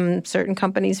blame certain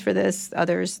companies for this,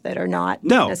 others that are not?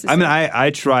 No. Necessary? I mean,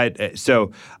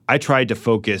 I tried to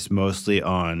focus mostly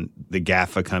on the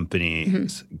GAFA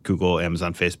companies, Google,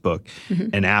 Amazon, Facebook,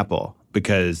 and Apple,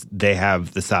 because they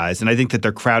have the size. And I think that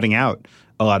they're crowding out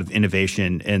a lot of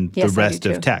innovation in the rest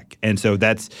of tech. And so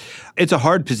it's a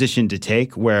hard position to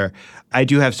take, where I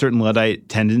do have certain Luddite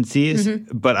tendencies,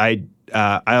 but I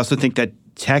also think that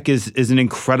tech is an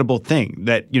incredible thing.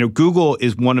 That, Google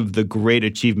is one of the great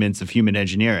achievements of human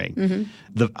engineering.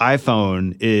 The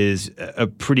iPhone is a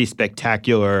pretty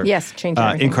spectacular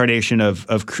incarnation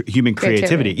of human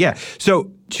creativity. Yeah. So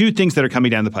two things that are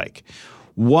coming down the pike.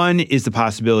 One is the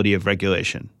possibility of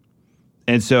regulation.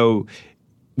 And so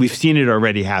we've seen it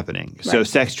already happening. Right. So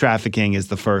sex trafficking is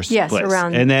the first place.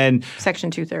 Around and then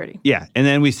Section 230. Yeah. And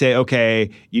then we say, okay,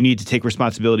 you need to take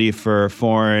responsibility for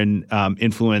foreign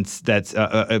influence, that's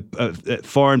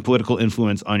foreign political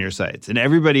influence on your sites. And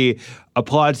everybody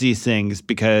applauds these things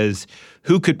because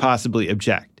who could possibly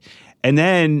object? And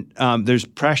then there's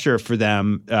pressure for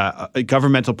them,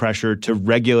 governmental pressure to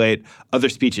regulate other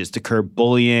speeches, to curb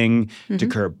bullying, to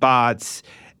curb bots.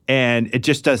 And it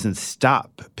just doesn't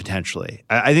stop, potentially.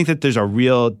 I think that there's a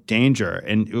real danger.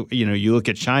 And, you look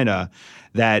at China,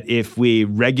 that if we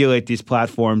regulate these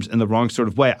platforms in the wrong sort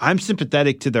of way, I'm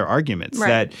sympathetic to their arguments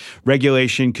that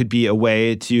regulation could be a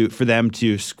way for them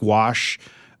to squash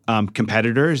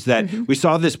competitors. That we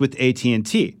saw this with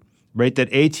AT&T, right?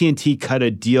 That AT&T cut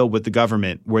a deal with the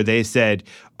government where they said,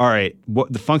 all right,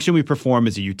 the function we perform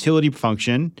is a utility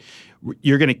function.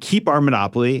 You're going to keep our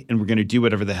monopoly, and we're going to do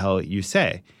whatever the hell you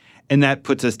say. And that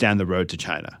puts us down the road to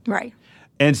China. Right.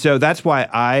 And so that's why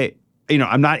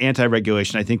I'm not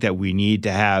anti-regulation. I think that we need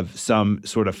to have some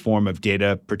sort of form of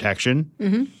data protection.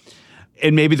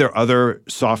 And maybe there are other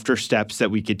softer steps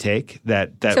that we could take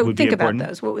that would be important. So think about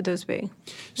those. What would those be?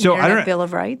 So I don't know. Bill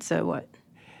of Rights or what?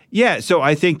 Yeah, so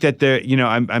I think that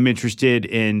I'm interested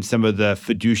in some of the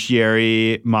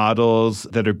fiduciary models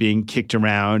that are being kicked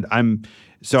around.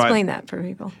 Explain that for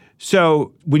people.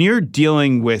 So when you're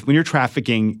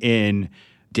trafficking in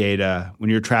data, when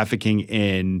you're trafficking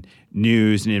in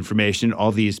news and information,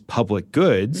 all these public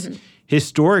goods,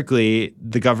 historically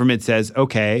the government says,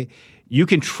 okay, you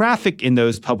can traffic in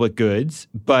those public goods,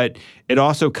 but it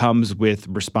also comes with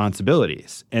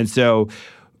responsibilities. And so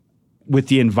with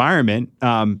the environment,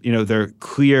 there are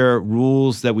clear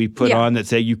rules that we put on that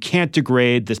say you can't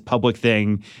degrade this public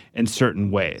thing in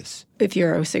certain ways. If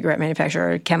you're a cigarette manufacturer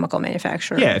or a chemical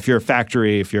manufacturer. Yeah, if you're a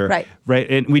factory, if you're right.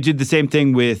 And we did the same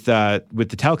thing with the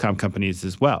telecom companies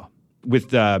as well.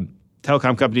 With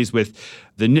telecom companies, with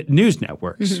the news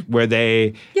networks, where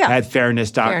they had fairness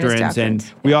doctrines, and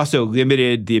we also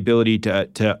limited the ability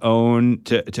to own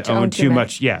too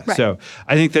much. Yeah, right. So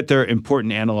I think that there are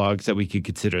important analogs that we could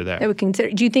consider there.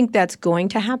 Do you think that's going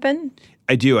to happen?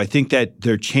 I do. I think that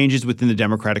there are changes within the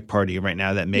Democratic Party right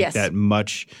now that make that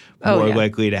much more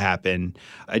likely to happen.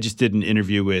 I just did an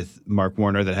interview with Mark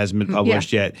Warner that hasn't been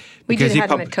published yet. We did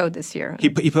have him at Code this year.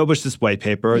 He published this white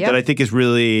paper that I think is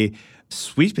really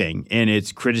sweeping in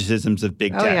its criticisms of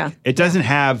big tech. It doesn't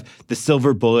have the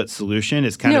silver bullet solution.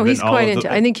 It's kind of he's quite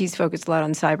into. I think he's focused a lot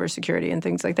on cybersecurity and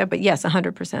things like that. But yes,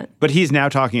 100%. But he's now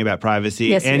talking about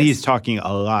privacy, and he's talking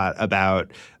a lot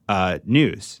about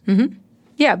news.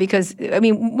 Yeah, because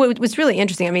what's really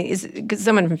interesting, is because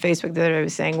someone from Facebook the other day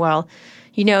was saying, well,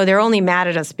 they're only mad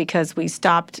at us because we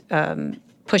stopped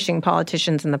pushing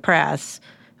politicians in the press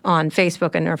on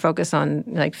Facebook and are focused on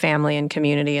like family and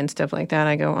community and stuff like that.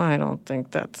 I go, I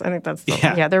think that's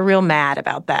they're real mad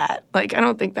about that. Like, I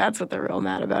don't think that's what they're real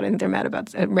mad about. I think they're mad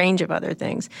about a range of other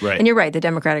things. Right. And you're right, the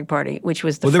Democratic Party, which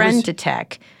was the friend to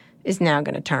tech, is now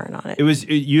going to turn on it. It was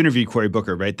you interviewed Cory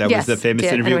Booker, right? That was the famous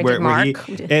interview where he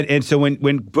and so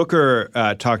when Booker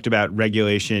talked about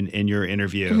regulation in your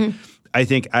interview, I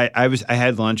think I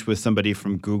had lunch with somebody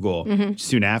from Google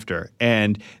soon after,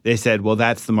 and they said, well,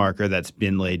 that's the marker that's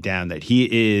been laid down, that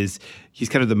he's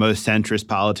kind of the most centrist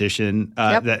politician,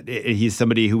 that he's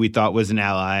somebody who we thought was an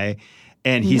ally.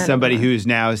 And he's somebody who's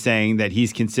now saying that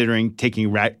he's considering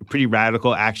taking pretty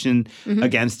radical action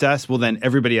against us. Well, then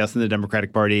everybody else in the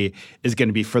Democratic Party is going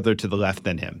to be further to the left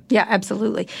than him. Yeah,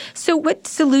 absolutely. So what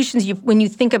solutions, when you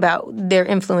think about their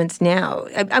influence now,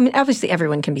 I mean, obviously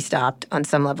everyone can be stopped on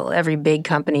some level. Every big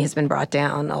company has been brought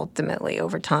down ultimately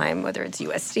over time, whether it's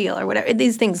U.S. Steel or whatever.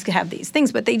 These things have these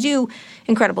things, but they do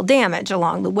incredible damage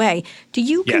along the way. Do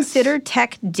you consider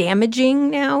tech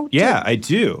damaging now? Yeah, I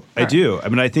do. I do. I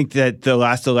mean, I think that the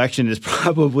last election is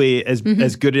probably as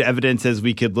good evidence as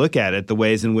we could look at it, the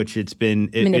ways in which it's been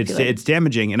it's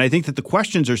damaging. And I think that the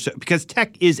questions are because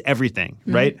tech is everything,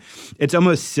 right? It's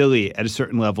almost silly at a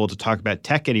certain level to talk about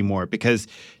tech anymore because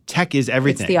tech is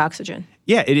everything. It's the oxygen.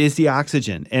 Yeah, it is the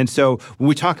oxygen. And so when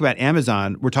we talk about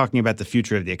Amazon, we're talking about the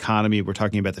future of the economy. We're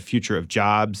talking about the future of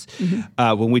jobs.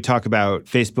 When we talk about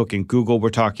Facebook and Google, we're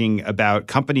talking about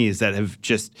companies that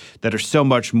are so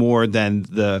much more than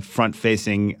the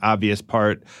front-facing, obvious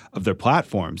part of their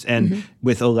platforms. And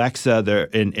with Alexa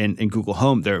and Google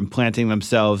Home, they're implanting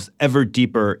themselves ever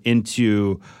deeper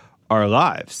into our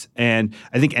lives. And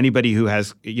I think anybody who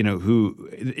has,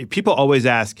 people always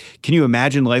ask, can you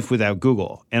imagine life without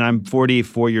Google? And I'm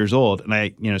 44 years old.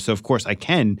 And so of course I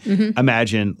can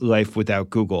imagine life without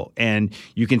Google. And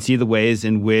you can see the ways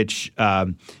in which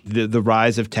the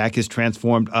rise of tech has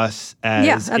transformed us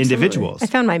as individuals. I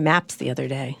found my maps the other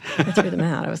day. I threw them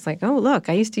out. I was like, oh, look,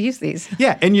 I used to use these.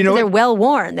 Yeah. And you know they're well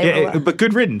worn. But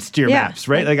good riddance to your maps,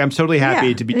 right? Like I'm totally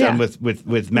happy to be done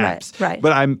with maps. Right.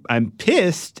 But I'm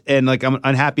pissed and I'm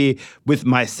unhappy with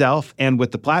myself and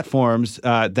with the platforms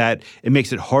that it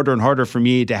makes it harder and harder for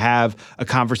me to have a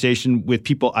conversation with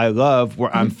people I love where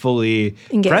I'm fully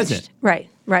engaged. Present.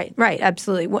 Right.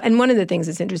 Absolutely. Well, and one of the things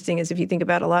that's interesting is if you think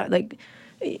about a lot, like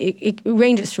it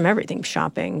ranges from everything,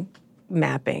 shopping,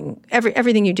 mapping,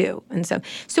 everything you do. And so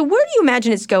where do you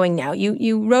imagine it's going now?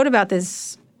 You wrote about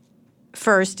this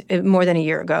first more than a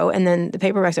year ago, and then the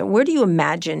paperback. So what do you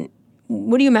imagine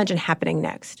happening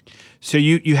next? So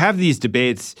you have these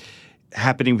debates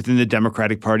happening within the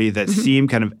Democratic Party that seem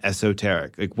kind of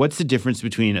esoteric. Like, what's the difference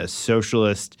between a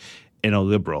socialist and a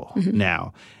liberal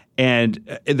now?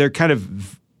 And they're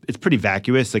it's pretty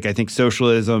vacuous. Like, I think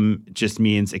socialism just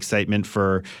means excitement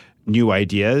for new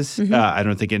ideas. I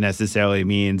don't think it necessarily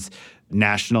means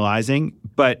nationalizing.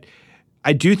 But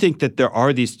I do think that there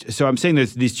are these – so I'm saying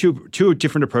there's these two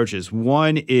different approaches.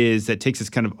 One is that takes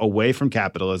us kind of away from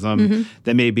capitalism,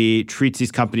 that maybe treats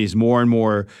these companies more and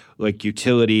more like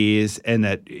utilities, and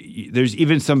that there's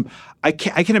even some – I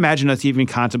can imagine us even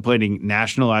contemplating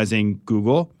nationalizing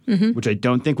Google, which I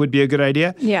don't think would be a good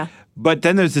idea. Yeah. But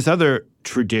then there's this other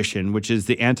tradition, which is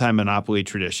the anti-monopoly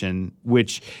tradition,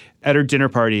 which – at our dinner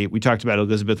party, we talked about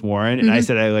Elizabeth Warren, and I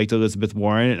said I liked Elizabeth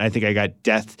Warren, and I think I got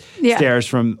death stares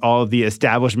from all of the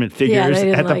establishment figures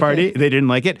at the party. They didn't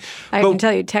like it. I can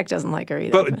tell you tech doesn't like her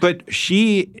either. But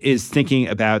she is thinking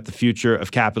about the future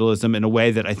of capitalism in a way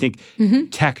that I think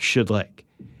tech should like.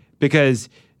 Because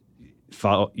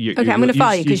I'm going to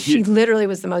follow you because she literally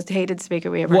was the most hated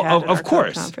speaker we ever had at our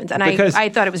conference. And I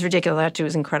thought it was ridiculous that she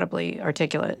was incredibly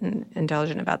articulate and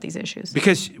intelligent about these issues.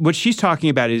 Because what she's talking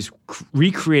about is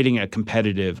recreating a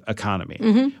competitive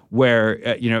economy where,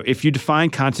 if you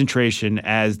define concentration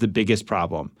as the biggest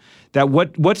problem, that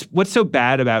what's so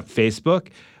bad about Facebook?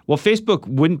 Well, Facebook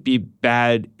wouldn't be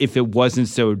bad if it wasn't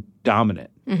so dominant.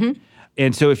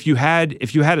 And so if you had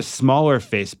a smaller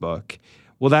Facebook,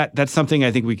 well, that's something I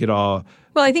think we could all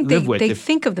I think live with. They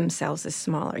think of themselves as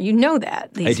smaller. You know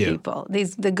that, these people, the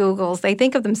Googles, they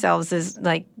think of themselves as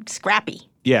like scrappy.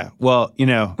 Yeah, well,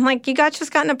 I'm like, you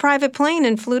just got in a private plane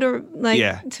and flew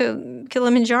to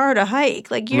Kilimanjaro to hike.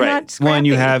 Like, you're not scrappy. Well, and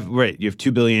you have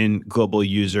 2 billion global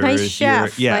users. Nice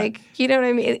chef. Like, you know what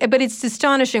I mean? But it's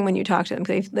astonishing when you talk to them.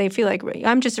 They feel like,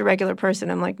 I'm just a regular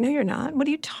person. I'm like, no, you're not. What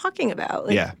are you talking about?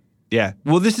 Like, Yeah.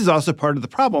 Well, this is also part of the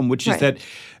problem, which is that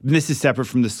this is separate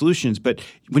from the solutions. But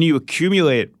when you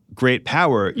accumulate great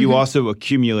power, you also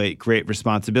accumulate great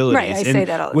responsibilities. Right. I say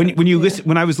that all the time. When you listen,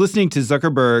 when I was listening to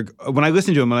Zuckerberg, when I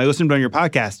listened to him on your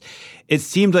podcast, it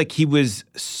seemed like he was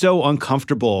so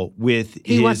uncomfortable with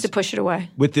he wants to push it away.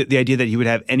 With the idea that he would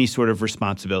have any sort of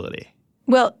responsibility.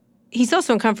 Well, he's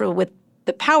also uncomfortable with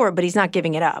the power, but he's not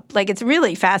giving it up. Like, it's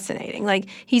really fascinating. Like,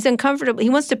 he's uncomfortable. He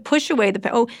wants to push away the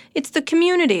power. Oh, it's the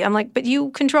community. I'm like, but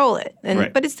you control it.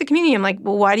 But it's the community. I'm like,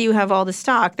 well, why do you have all the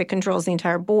stock that controls the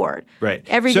entire board? Right.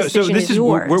 Every decision is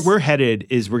yours. Where we're headed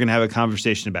is we're going to have a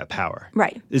conversation about power.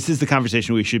 Right. This is the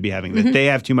conversation we should be having, that they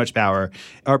have too much power.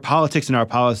 Our politics and our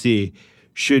policy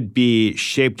should be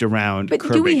shaped around But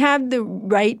curbing. do we have the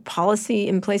right policy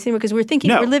in place anymore? Because we're thinking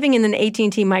we're living in an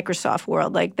AT&T Microsoft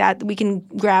world like that. We can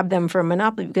grab them for a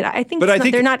monopoly. I think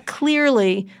they're not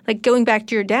clearly, like going back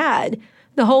to your dad,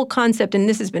 the whole concept, and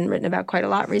this has been written about quite a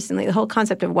lot recently, the whole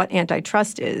concept of what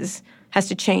antitrust is has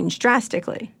to change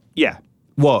drastically. Yeah.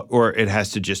 Well, or it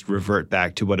has to just revert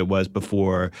back to what it was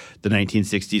before the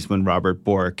 1960s when Robert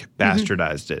Bork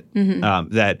bastardized it.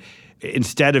 That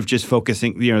instead of just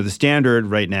focusing, the standard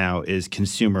right now is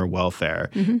consumer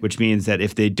welfare, which means that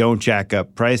if they don't jack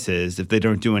up prices, if they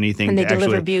don't do anything and they to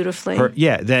deliver actually beautifully,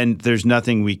 then there's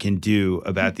nothing we can do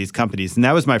about these companies. And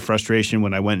that was my frustration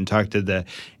when I went and talked to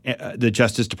the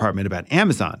Justice Department about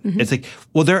Amazon. It's like,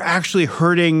 well, they're actually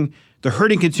hurting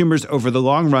consumers over the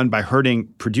long run by hurting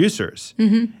producers.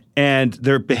 And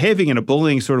they're behaving in a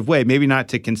bullying sort of way, maybe not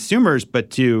to consumers,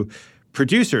 but to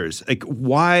producers. Like,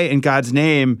 why in God's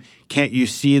name can't you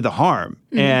see the harm?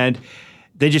 And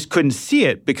they just couldn't see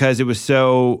it because it was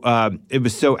so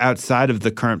outside of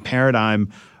the current paradigm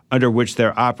under which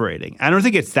they're operating. I don't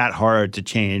think it's that hard to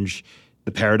change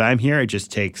the paradigm here. It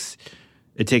just takes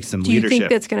some leadership. Do you think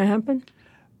that's going to happen?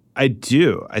 I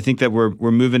do. I think that we're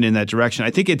moving in that direction.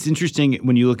 I think it's interesting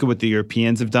when you look at what the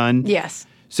Europeans have done. Yes.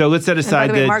 So let's set aside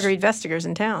and by the way, Marguerite Vestager's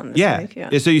in town this week.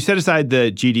 Yeah. So you set aside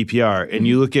the GDPR and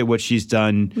you look at what she's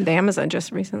done with Amazon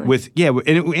just recently.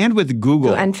 And with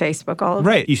Google. And Facebook, all of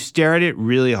Right. You stare at it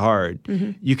really hard.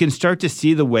 You can start to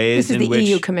see the ways in which— This is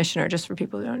the EU commissioner, just for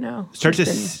people who don't know. Start to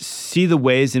see the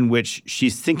ways in which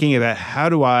she's thinking about how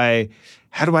do I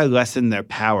lessen their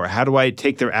power? How do I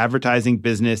take their advertising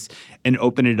business and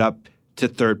open it up to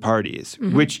third parties,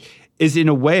 which is in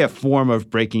a way a form of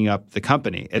breaking up the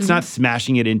company. It's not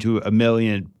smashing it into a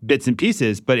million bits and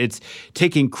pieces, but it's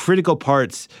taking critical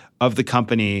parts of the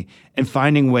company and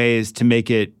finding ways to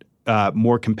make it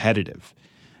more competitive,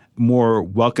 more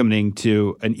welcoming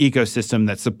to an ecosystem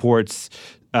that supports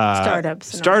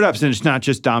startups, and it's not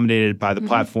just dominated by the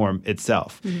platform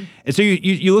itself. And so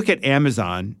you look at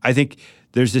Amazon. I think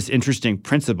there's this interesting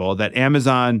principle that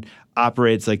Amazon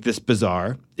operates like this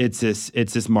bazaar. It's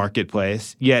this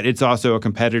marketplace, yet it's also a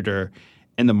competitor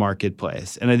in the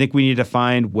marketplace. And I think we need to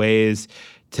find ways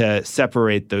to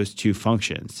separate those two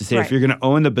functions. To say if you're going to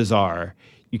own the bazaar,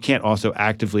 you can't also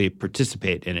actively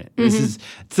participate in it. It's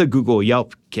a Google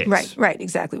Yelp case. Right,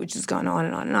 exactly, which has gone on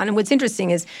and on and on. And what's interesting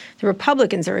is the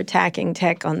Republicans are attacking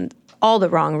tech on all the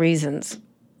wrong reasons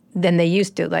than they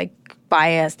used to, like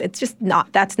biased. It's just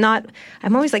not. That's not.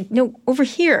 I'm always like, no, over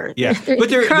here. Yeah, but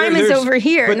crime is over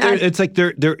here. But it's like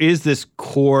there is this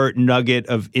core nugget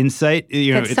of insight.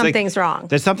 That something's wrong.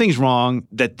 That something's wrong.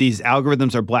 That these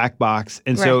algorithms are black box,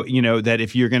 and so that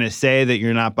if you're going to say that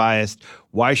you're not biased,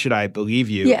 why should I believe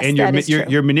you? Yes, and that is true.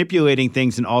 You're manipulating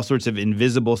things in all sorts of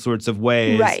invisible sorts of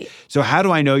ways. Right. So how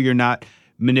do I know you're not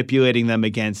manipulating them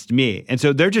against me? And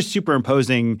so they're just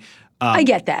superimposing. I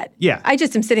get that. Yeah. I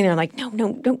just am sitting there like,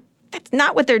 no. That's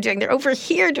not what they're doing. They're over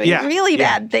here doing really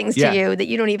bad things to you that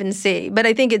you don't even see. But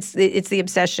I think it's the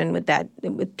obsession with that,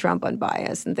 with Trump on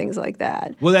bias and things like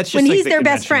that. Well, that's just when like he's the their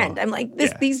best friend. I'm like,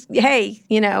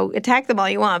 attack them all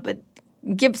you want, but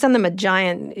send them a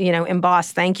giant,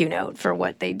 embossed thank you note for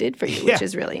what they did for you, which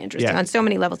is really interesting on so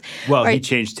many levels. Well, he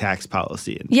changed tax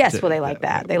policy. Yes, they like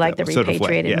that. They like the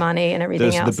repatriated money and everything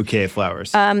else. Those are the bouquet of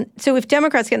flowers. So if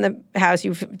Democrats get in the House,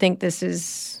 you think this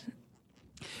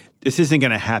isn't going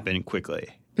to happen quickly.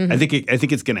 I think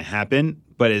it's going to happen,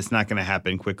 but it's not going to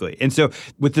happen quickly. And so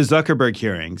with the Zuckerberg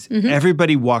hearings,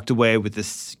 everybody walked away with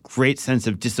this great sense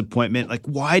of disappointment. Like,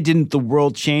 why didn't the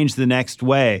world change the next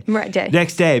day?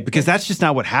 Because that's just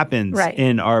not what happens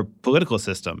in our political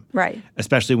system. Right.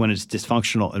 Especially when it's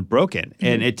dysfunctional and broken.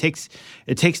 And it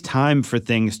takes time for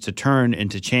things to turn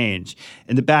and to change.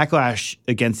 And the backlash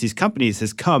against these companies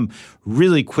has come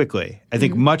really quickly. I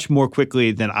think much more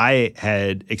quickly than I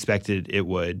had expected it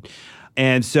would.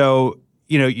 And so,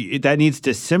 that needs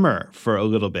to simmer for a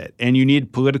little bit. And you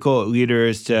need political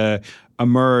leaders to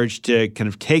emerge to kind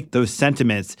of take those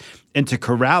sentiments and to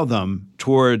corral them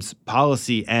towards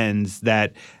policy ends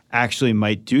that actually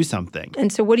might do something.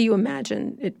 And so what do you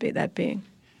imagine that being?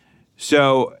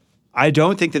 So I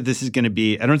don't think that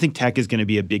I don't think tech is going to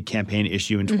be a big campaign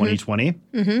issue in 2020.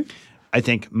 I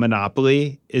think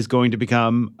monopoly is going to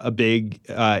become a big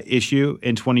issue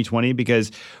in 2020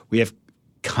 because we have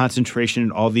concentration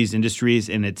in all these industries,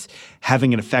 and it's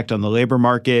having an effect on the labor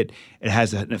market. It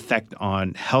has an effect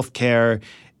on healthcare.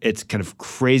 It's kind of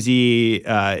crazy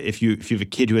if you have a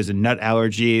kid who has a nut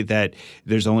allergy that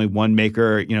there's only one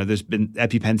maker. There's been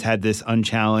EpiPen's had this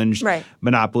unchallenged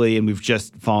monopoly, and we've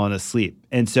just fallen asleep.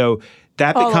 And so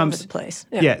that all becomes over the place.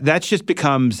 That just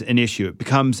becomes an issue. It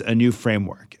becomes a new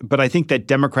framework. But I think that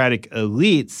Democratic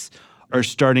elites are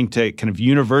starting to kind of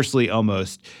universally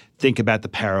almost think about the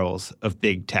perils of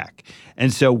big tech.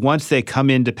 And so once they come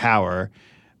into power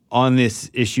on this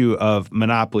issue of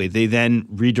monopoly, they then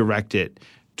redirect it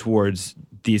towards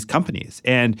these companies.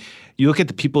 And you look at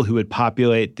the people who would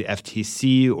populate the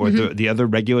FTC or the other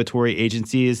regulatory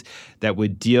agencies that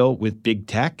would deal with big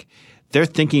tech, they're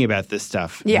thinking about this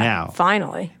stuff now.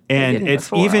 Finally. And it's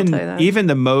before, even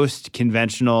the most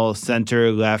conventional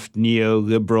center, left,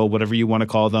 neoliberal, whatever you want to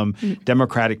call them,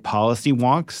 democratic policy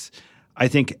wonks, I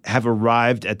think have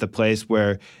arrived at the place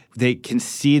where they can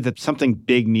see that something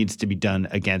big needs to be done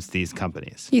against these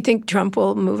companies. You think Trump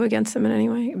will move against them in any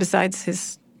way besides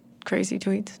his crazy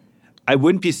tweets? I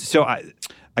wouldn't be so. I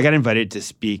got invited to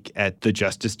speak at the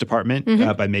Justice Department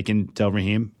by Macon Del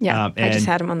Rahim. Yeah, I just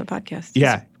had him on the podcast.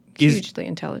 He's hugely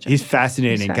intelligent. He's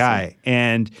fascinating guy,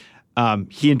 and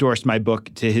he endorsed my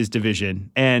book to his division.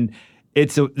 And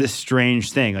it's this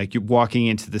strange thing, like you're walking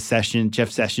into the Jeff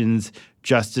Sessions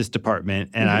Justice Department,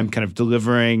 and I'm kind of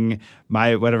delivering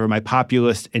my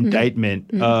populist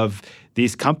indictment of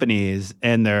these companies,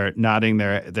 and they're nodding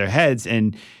their heads,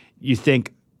 and you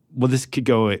think, well, this could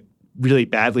go really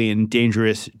badly in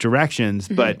dangerous directions,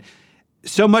 but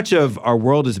so much of our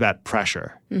world is about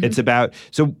pressure. It's about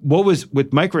 – so what was –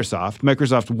 with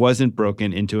Microsoft wasn't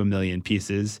broken into a million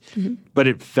pieces, but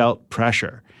it felt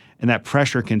pressure, and that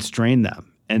pressure constrained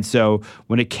them. And so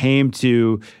when it came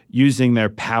to using their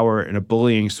power in a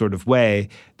bullying sort of way,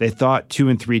 they thought 2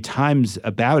 and 3 times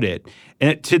about it,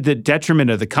 and to the detriment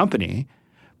of the company –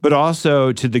 but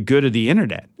also to the good of the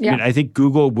internet. Yeah. I mean, I think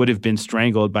Google would have been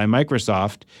strangled by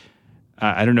Microsoft.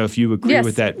 I don't know if you agree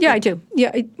with that. Yeah, I do.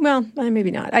 Yeah, well,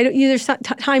 maybe not. There's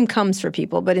time comes for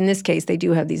people, but in this case, they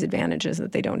do have these advantages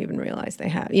that they don't even realize they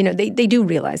have. They do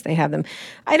realize they have them.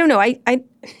 I don't know.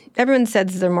 Everyone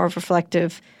says they're more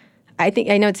reflective. I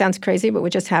know it sounds crazy, but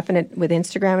what just happened with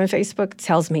Instagram and Facebook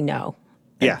tells me no.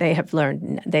 Yeah. They have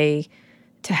learned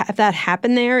to have that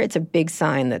happen there, it's a big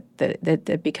sign that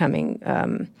they're becoming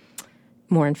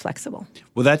more inflexible.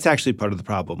 Well, that's actually part of the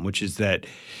problem, which is that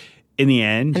in the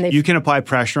end, you can apply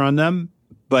pressure on them,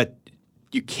 but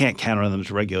you can't count on them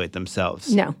to regulate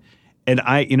themselves. No. And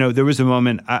there was a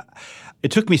moment, it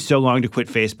took me so long to quit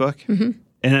Facebook.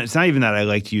 And it's not even that I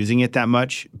liked using it that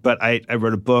much, but I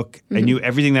wrote a book. I knew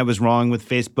everything that was wrong with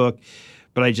Facebook,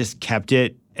 but I just kept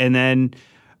it. And then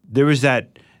there's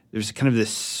kind of this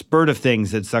spurt of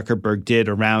things that Zuckerberg did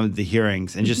around the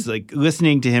hearings, and just like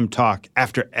listening to him talk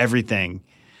after everything,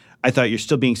 I thought, you're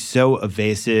still being so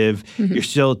evasive. You're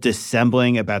still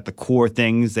dissembling about the core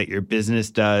things that your business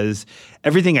does.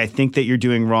 Everything I think that you're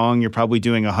doing wrong, you're probably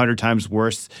doing 100 times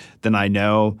worse than I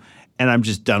know. And I'm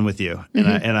just done with you.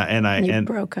 And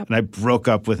broke up. And I broke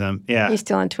up with him. Yeah. You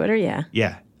still on Twitter? Yeah.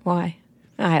 Yeah. Why?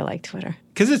 I like Twitter.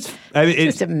 Because it's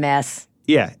just a mess.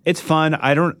 Yeah, it's fun.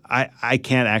 I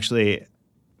can't actually,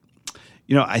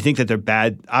 I think that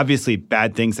they're obviously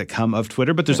bad things that come of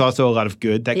Twitter, but there's also a lot of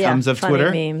good that comes of funny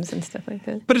Twitter. Memes and stuff like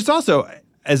that. But it's also,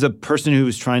 as a person who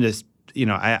was trying to,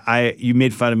 you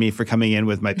made fun of me for coming in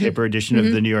with my paper edition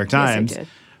of the New York Times. Yes, I did.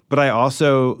 But I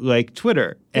also like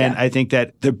Twitter. And I think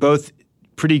that they're both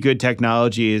pretty good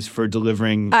technologies for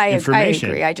delivering information.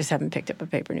 I agree. I just haven't picked up a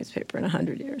paper newspaper in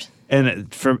 100 years.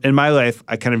 And in my life,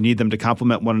 I kind of need them to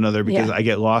complement one another because I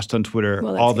get lost on Twitter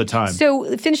all the time.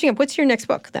 So finishing up, what's your next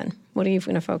book then? What are you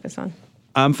going to focus on?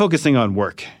 I'm focusing on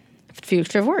work.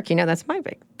 Future of work. That's my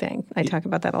big thing. I talk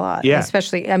about that a lot. Yeah.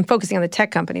 Especially, I'm focusing on the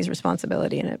tech company's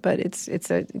responsibility in it, but it's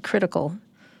a critical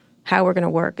how we're going to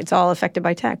work. It's all affected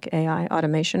by tech, AI,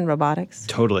 automation, robotics.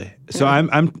 Totally. So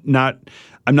I'm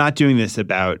not doing this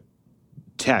about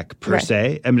tech per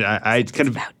se. I mean, it's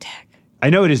about tech. I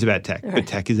know it is about tech, but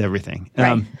tech is everything.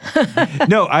 Right.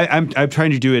 No, I'm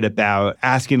trying to do it about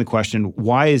asking the question,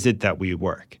 why is it that we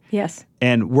work? Yes.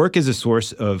 And work as a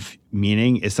source of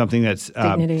meaning is something that's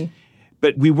dignity.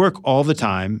 But we work all the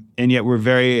time, and yet we're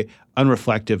very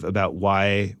unreflective about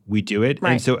why we do it.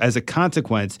 Right. And so as a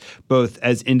consequence, both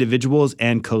as individuals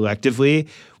and collectively,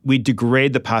 we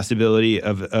degrade the possibility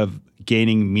of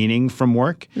gaining meaning from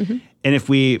work. And if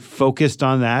we focused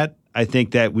on that, I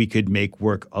think that we could make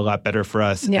work a lot better for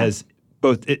us as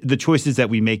both the choices that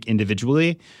we make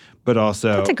individually, but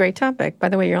also... That's a great topic. By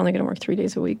the way, you're only going to work 3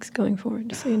 days a week going forward,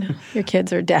 just so you know. Your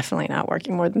kids are definitely not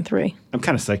working more than 3. I'm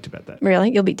kind of psyched about that.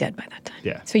 Really? You'll be dead by that time.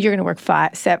 Yeah. So you're going to work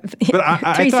 5, 7... But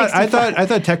I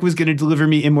thought tech was going to deliver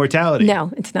me immortality.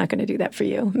 No, it's not going to do that for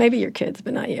you. Maybe your kids,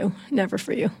 but not you. Never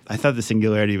for you. I thought the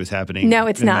singularity was happening. No,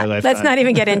 it's not. Let's not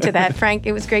even get into that. Frank,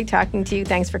 it was great talking to you.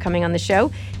 Thanks for coming on the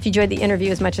show. If you enjoyed the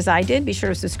interview as much as I did, be sure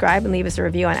to subscribe and leave us a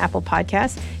review on Apple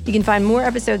Podcasts. You can find more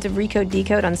episodes of Recode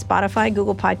Decode on Spotify,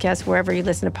 Google Podcasts, wherever you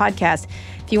listen to podcasts.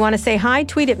 If you want to say hi,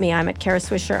 tweet at me. I'm at Kara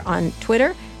Swisher on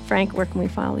Twitter. Frank, where can we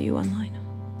follow you online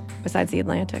besides The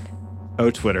Atlantic?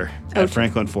 Twitter, at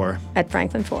Franklin4. At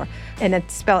Franklin4. And then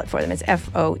spell it for them. It's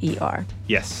Foer.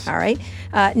 Yes. All right.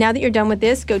 Now that you're done with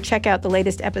this, go check out the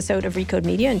latest episode of Recode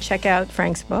Media and check out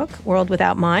Frank's book, World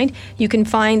Without Mind. You can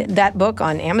find that book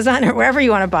on Amazon or wherever you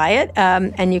want to buy it.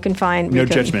 And you can find... No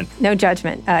judgment. No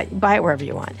judgment. Buy it wherever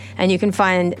you want. And you can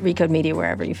find Recode Media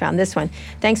wherever you found this one.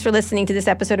 Thanks for listening to this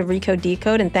episode of Recode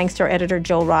Decode. And thanks to our editor,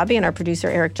 Joel Robbie, and our producer,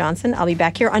 Eric Johnson. I'll be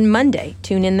back here on Monday.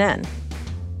 Tune in then.